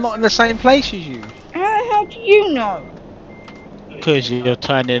 Well, I'm not in the same place as you. How the hell do you know? Because you're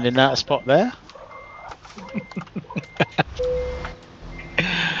turning in that spot there.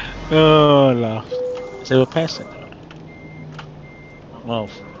 Oh, laugh. So we're passing. Well,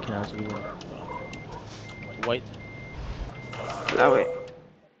 fucking hell, do you want to wait? Blow it.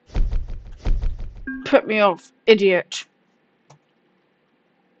 Put me off, idiot.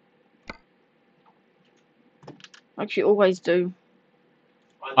 Like you always do.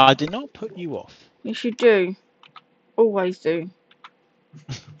 I did not put you off. Yes, you do. Always do.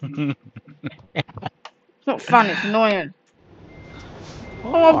 It's not fun, it's annoying.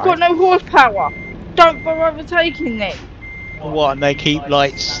 Oh, I've got no horsepower. Don't bother overtaking then. What, and they keep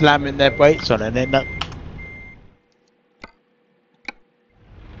like slamming their brakes on and then that...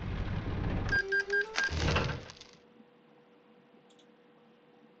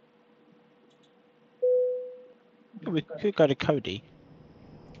 We could go to Cody.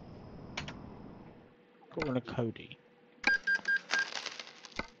 Go on to Cody.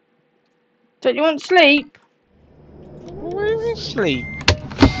 Don't you want sleep? Where is sleep?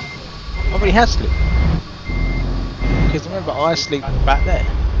 I already had sleep. Because remember, I sleep back there.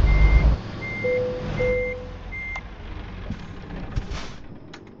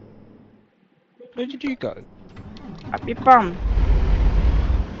 Where did you go? Up your bum.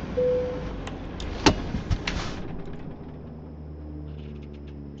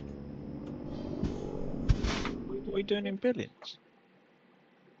 What are you doing in Billings?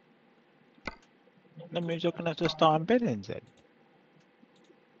 That means you're going to have to start in Billings then.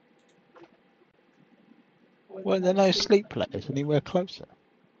 Well, there are no sleep players anywhere closer.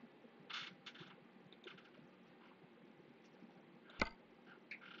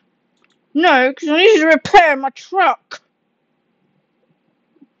 No, because I need to repair my truck.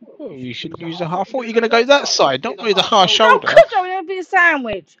 Oh, you should use a half. I thought you were going to go that side, not with a hard Oh, shoulder. because I want to be a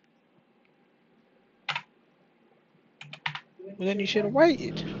sandwich. Well, then you should have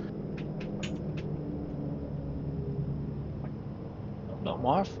waited. Not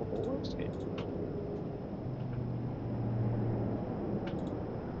my fault, was it?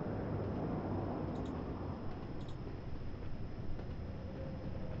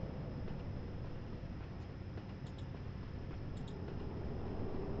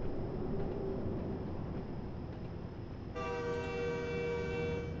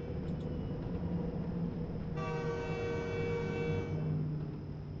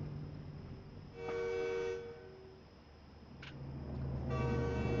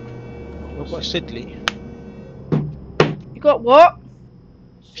 What Sidley? You got what?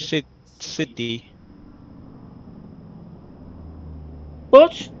 Sidney.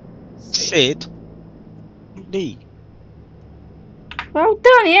 What? Sid Lee. Well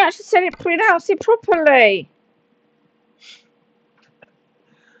done, he actually said it, pronounced it properly.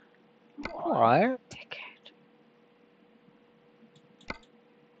 Alright. Dickhead.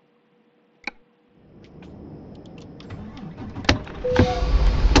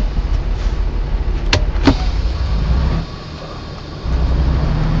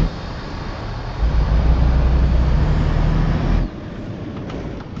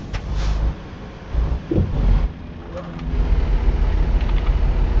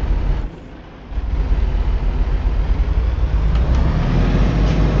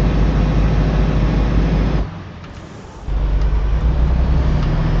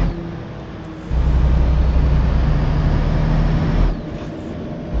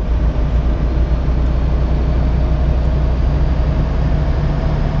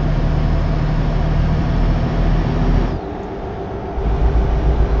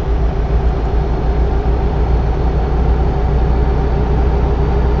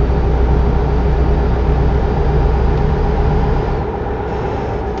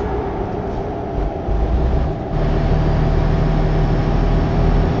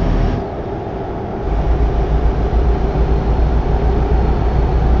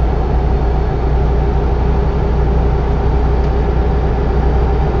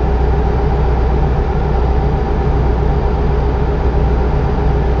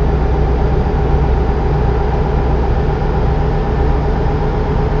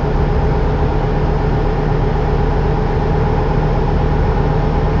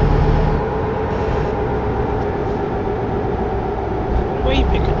 Where are you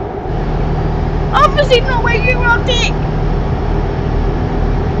picking? Obviously not where you are, Dick!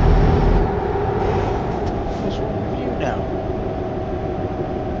 What's wrong with you now?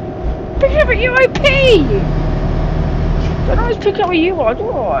 Pick up at UOP! Don't always pick up where you are, do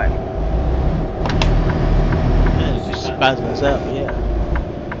I? Yeah, it just spasms out, yeah.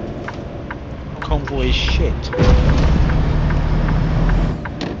 Convoy is shit.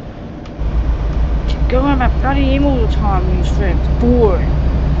 Go on that bloody him all the time, these things. It's boring.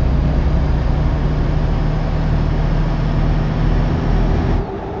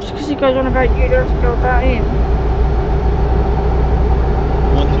 Just because he goes on about you, don't have to go about him.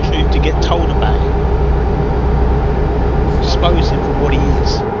 Want the truth to get told about him. Expose him for what he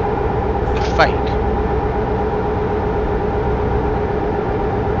is. A fake.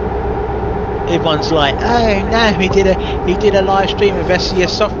 Everyone's like, oh no, he did a live stream of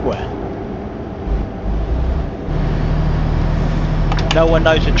SES software. No one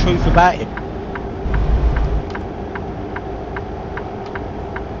knows the truth about him.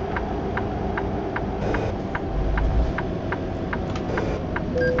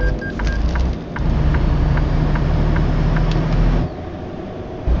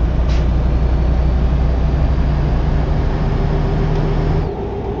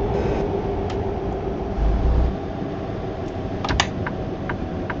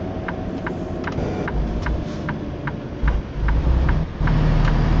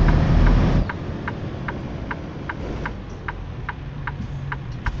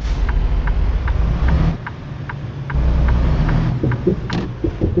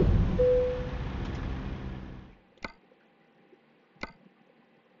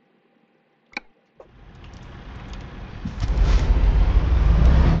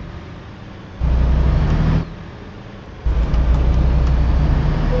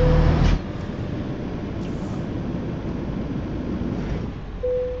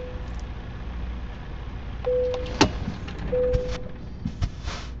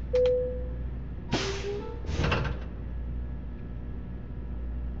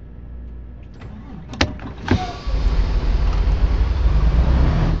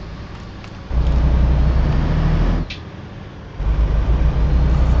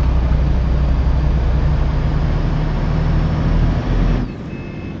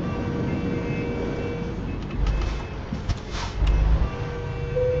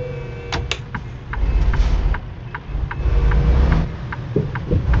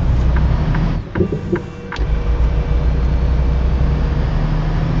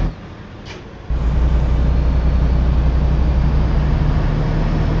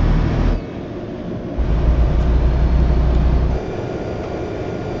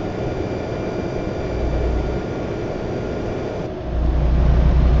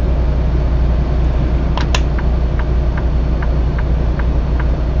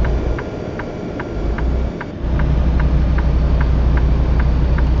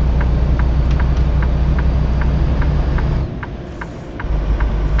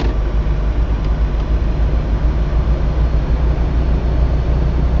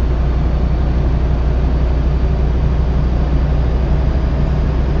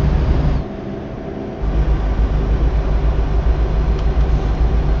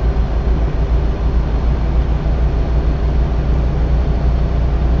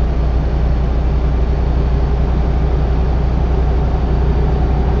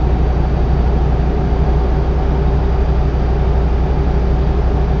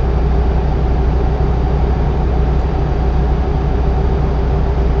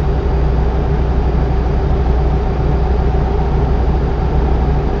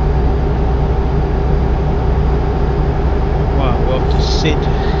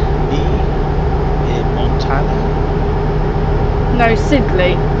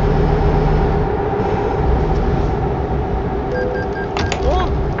 Sidley.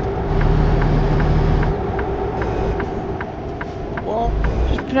 What?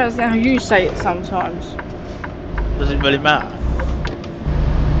 Just pronounce it how you say it sometimes. Doesn't really matter.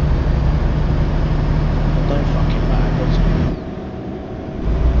 Don't fucking matter, does it?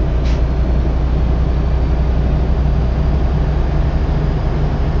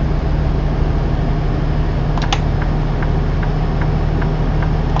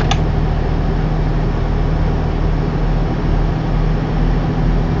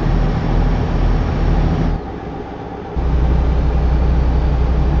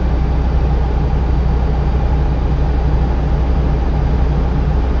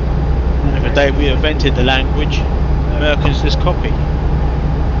 The day we invented the language, Americans just copy.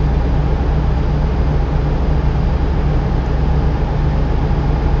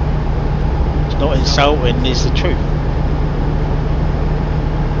 It's not insulting, it's the truth.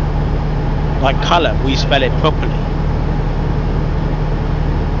 Like colour, we spell it properly.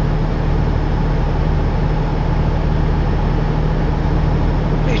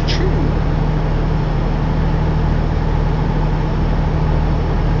 It's true.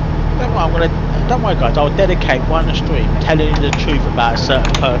 Don't worry guys, I'll dedicate one stream telling you the truth about a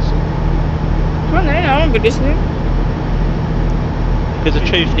certain person. Come on then, I won't be listening. Because the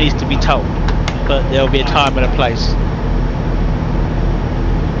truth needs to be told, but there'll be a time and a place.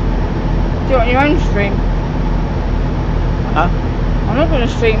 Do it on your own stream. Huh? I'm not going to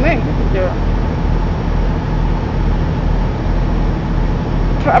stream it, you can do it.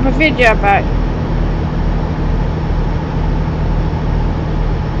 Put up a video back.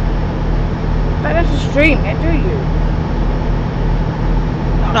 Don't have to stream it, do you?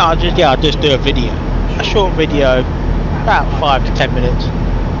 No, I'll just do a video. A short video, about 5 to 10 minutes.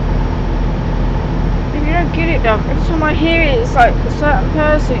 If you don't get it though, every time I hear it, it's like a certain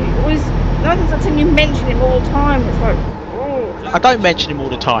person. It always, nothing's until you mention him all the time. It's like, oh. I don't mention him all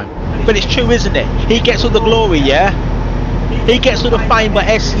the time, but it's true, isn't it? He gets all the glory, yeah? He gets all the fame by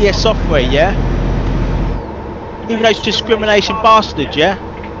SCS software, yeah? Even those discrimination bastards, yeah?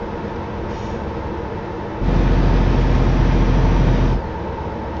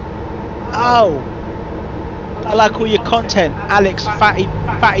 Oh, I like all your content, Alex Fatty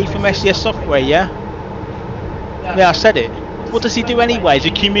from SCS Software, yeah? Yeah, I said it. What does he do anyway?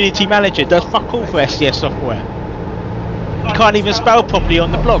 He's a community manager, does fuck all for SCS Software. He can't even spell properly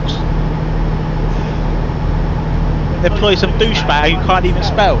on the blogs. They employ some douchebag who can't even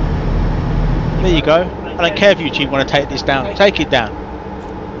spell. There you go. I don't care if YouTube want to take this down, take it down.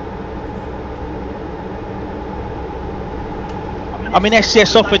 I mean, SCS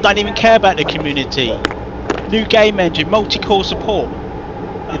Software don't even care about the community. New game engine, multi-core support.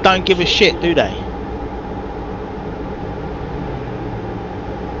 They don't give a shit, do they?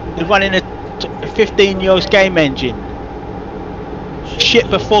 They're running a 15-year-old game engine. Shit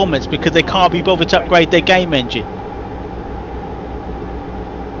performance because they can't be bothered to upgrade their game engine.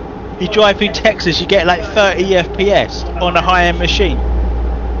 You drive through Texas, you get like 30 FPS on a high-end machine.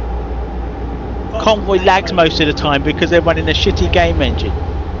 Convoy lags most of the time because they're running a shitty game engine.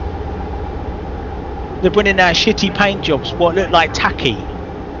 They're bringing out shitty paint jobs, what look like tacky.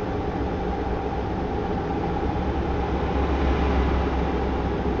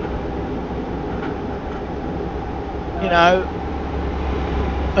 You know,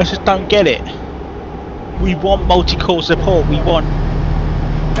 I just don't get it. We want multi-core support, we want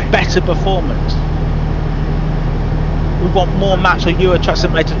better performance. We want more maps on Euro Truck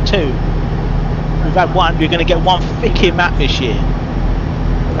Simulator 2. We've had one, we're going to get one fucking map this year.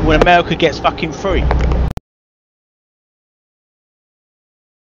 And when America gets fucking free.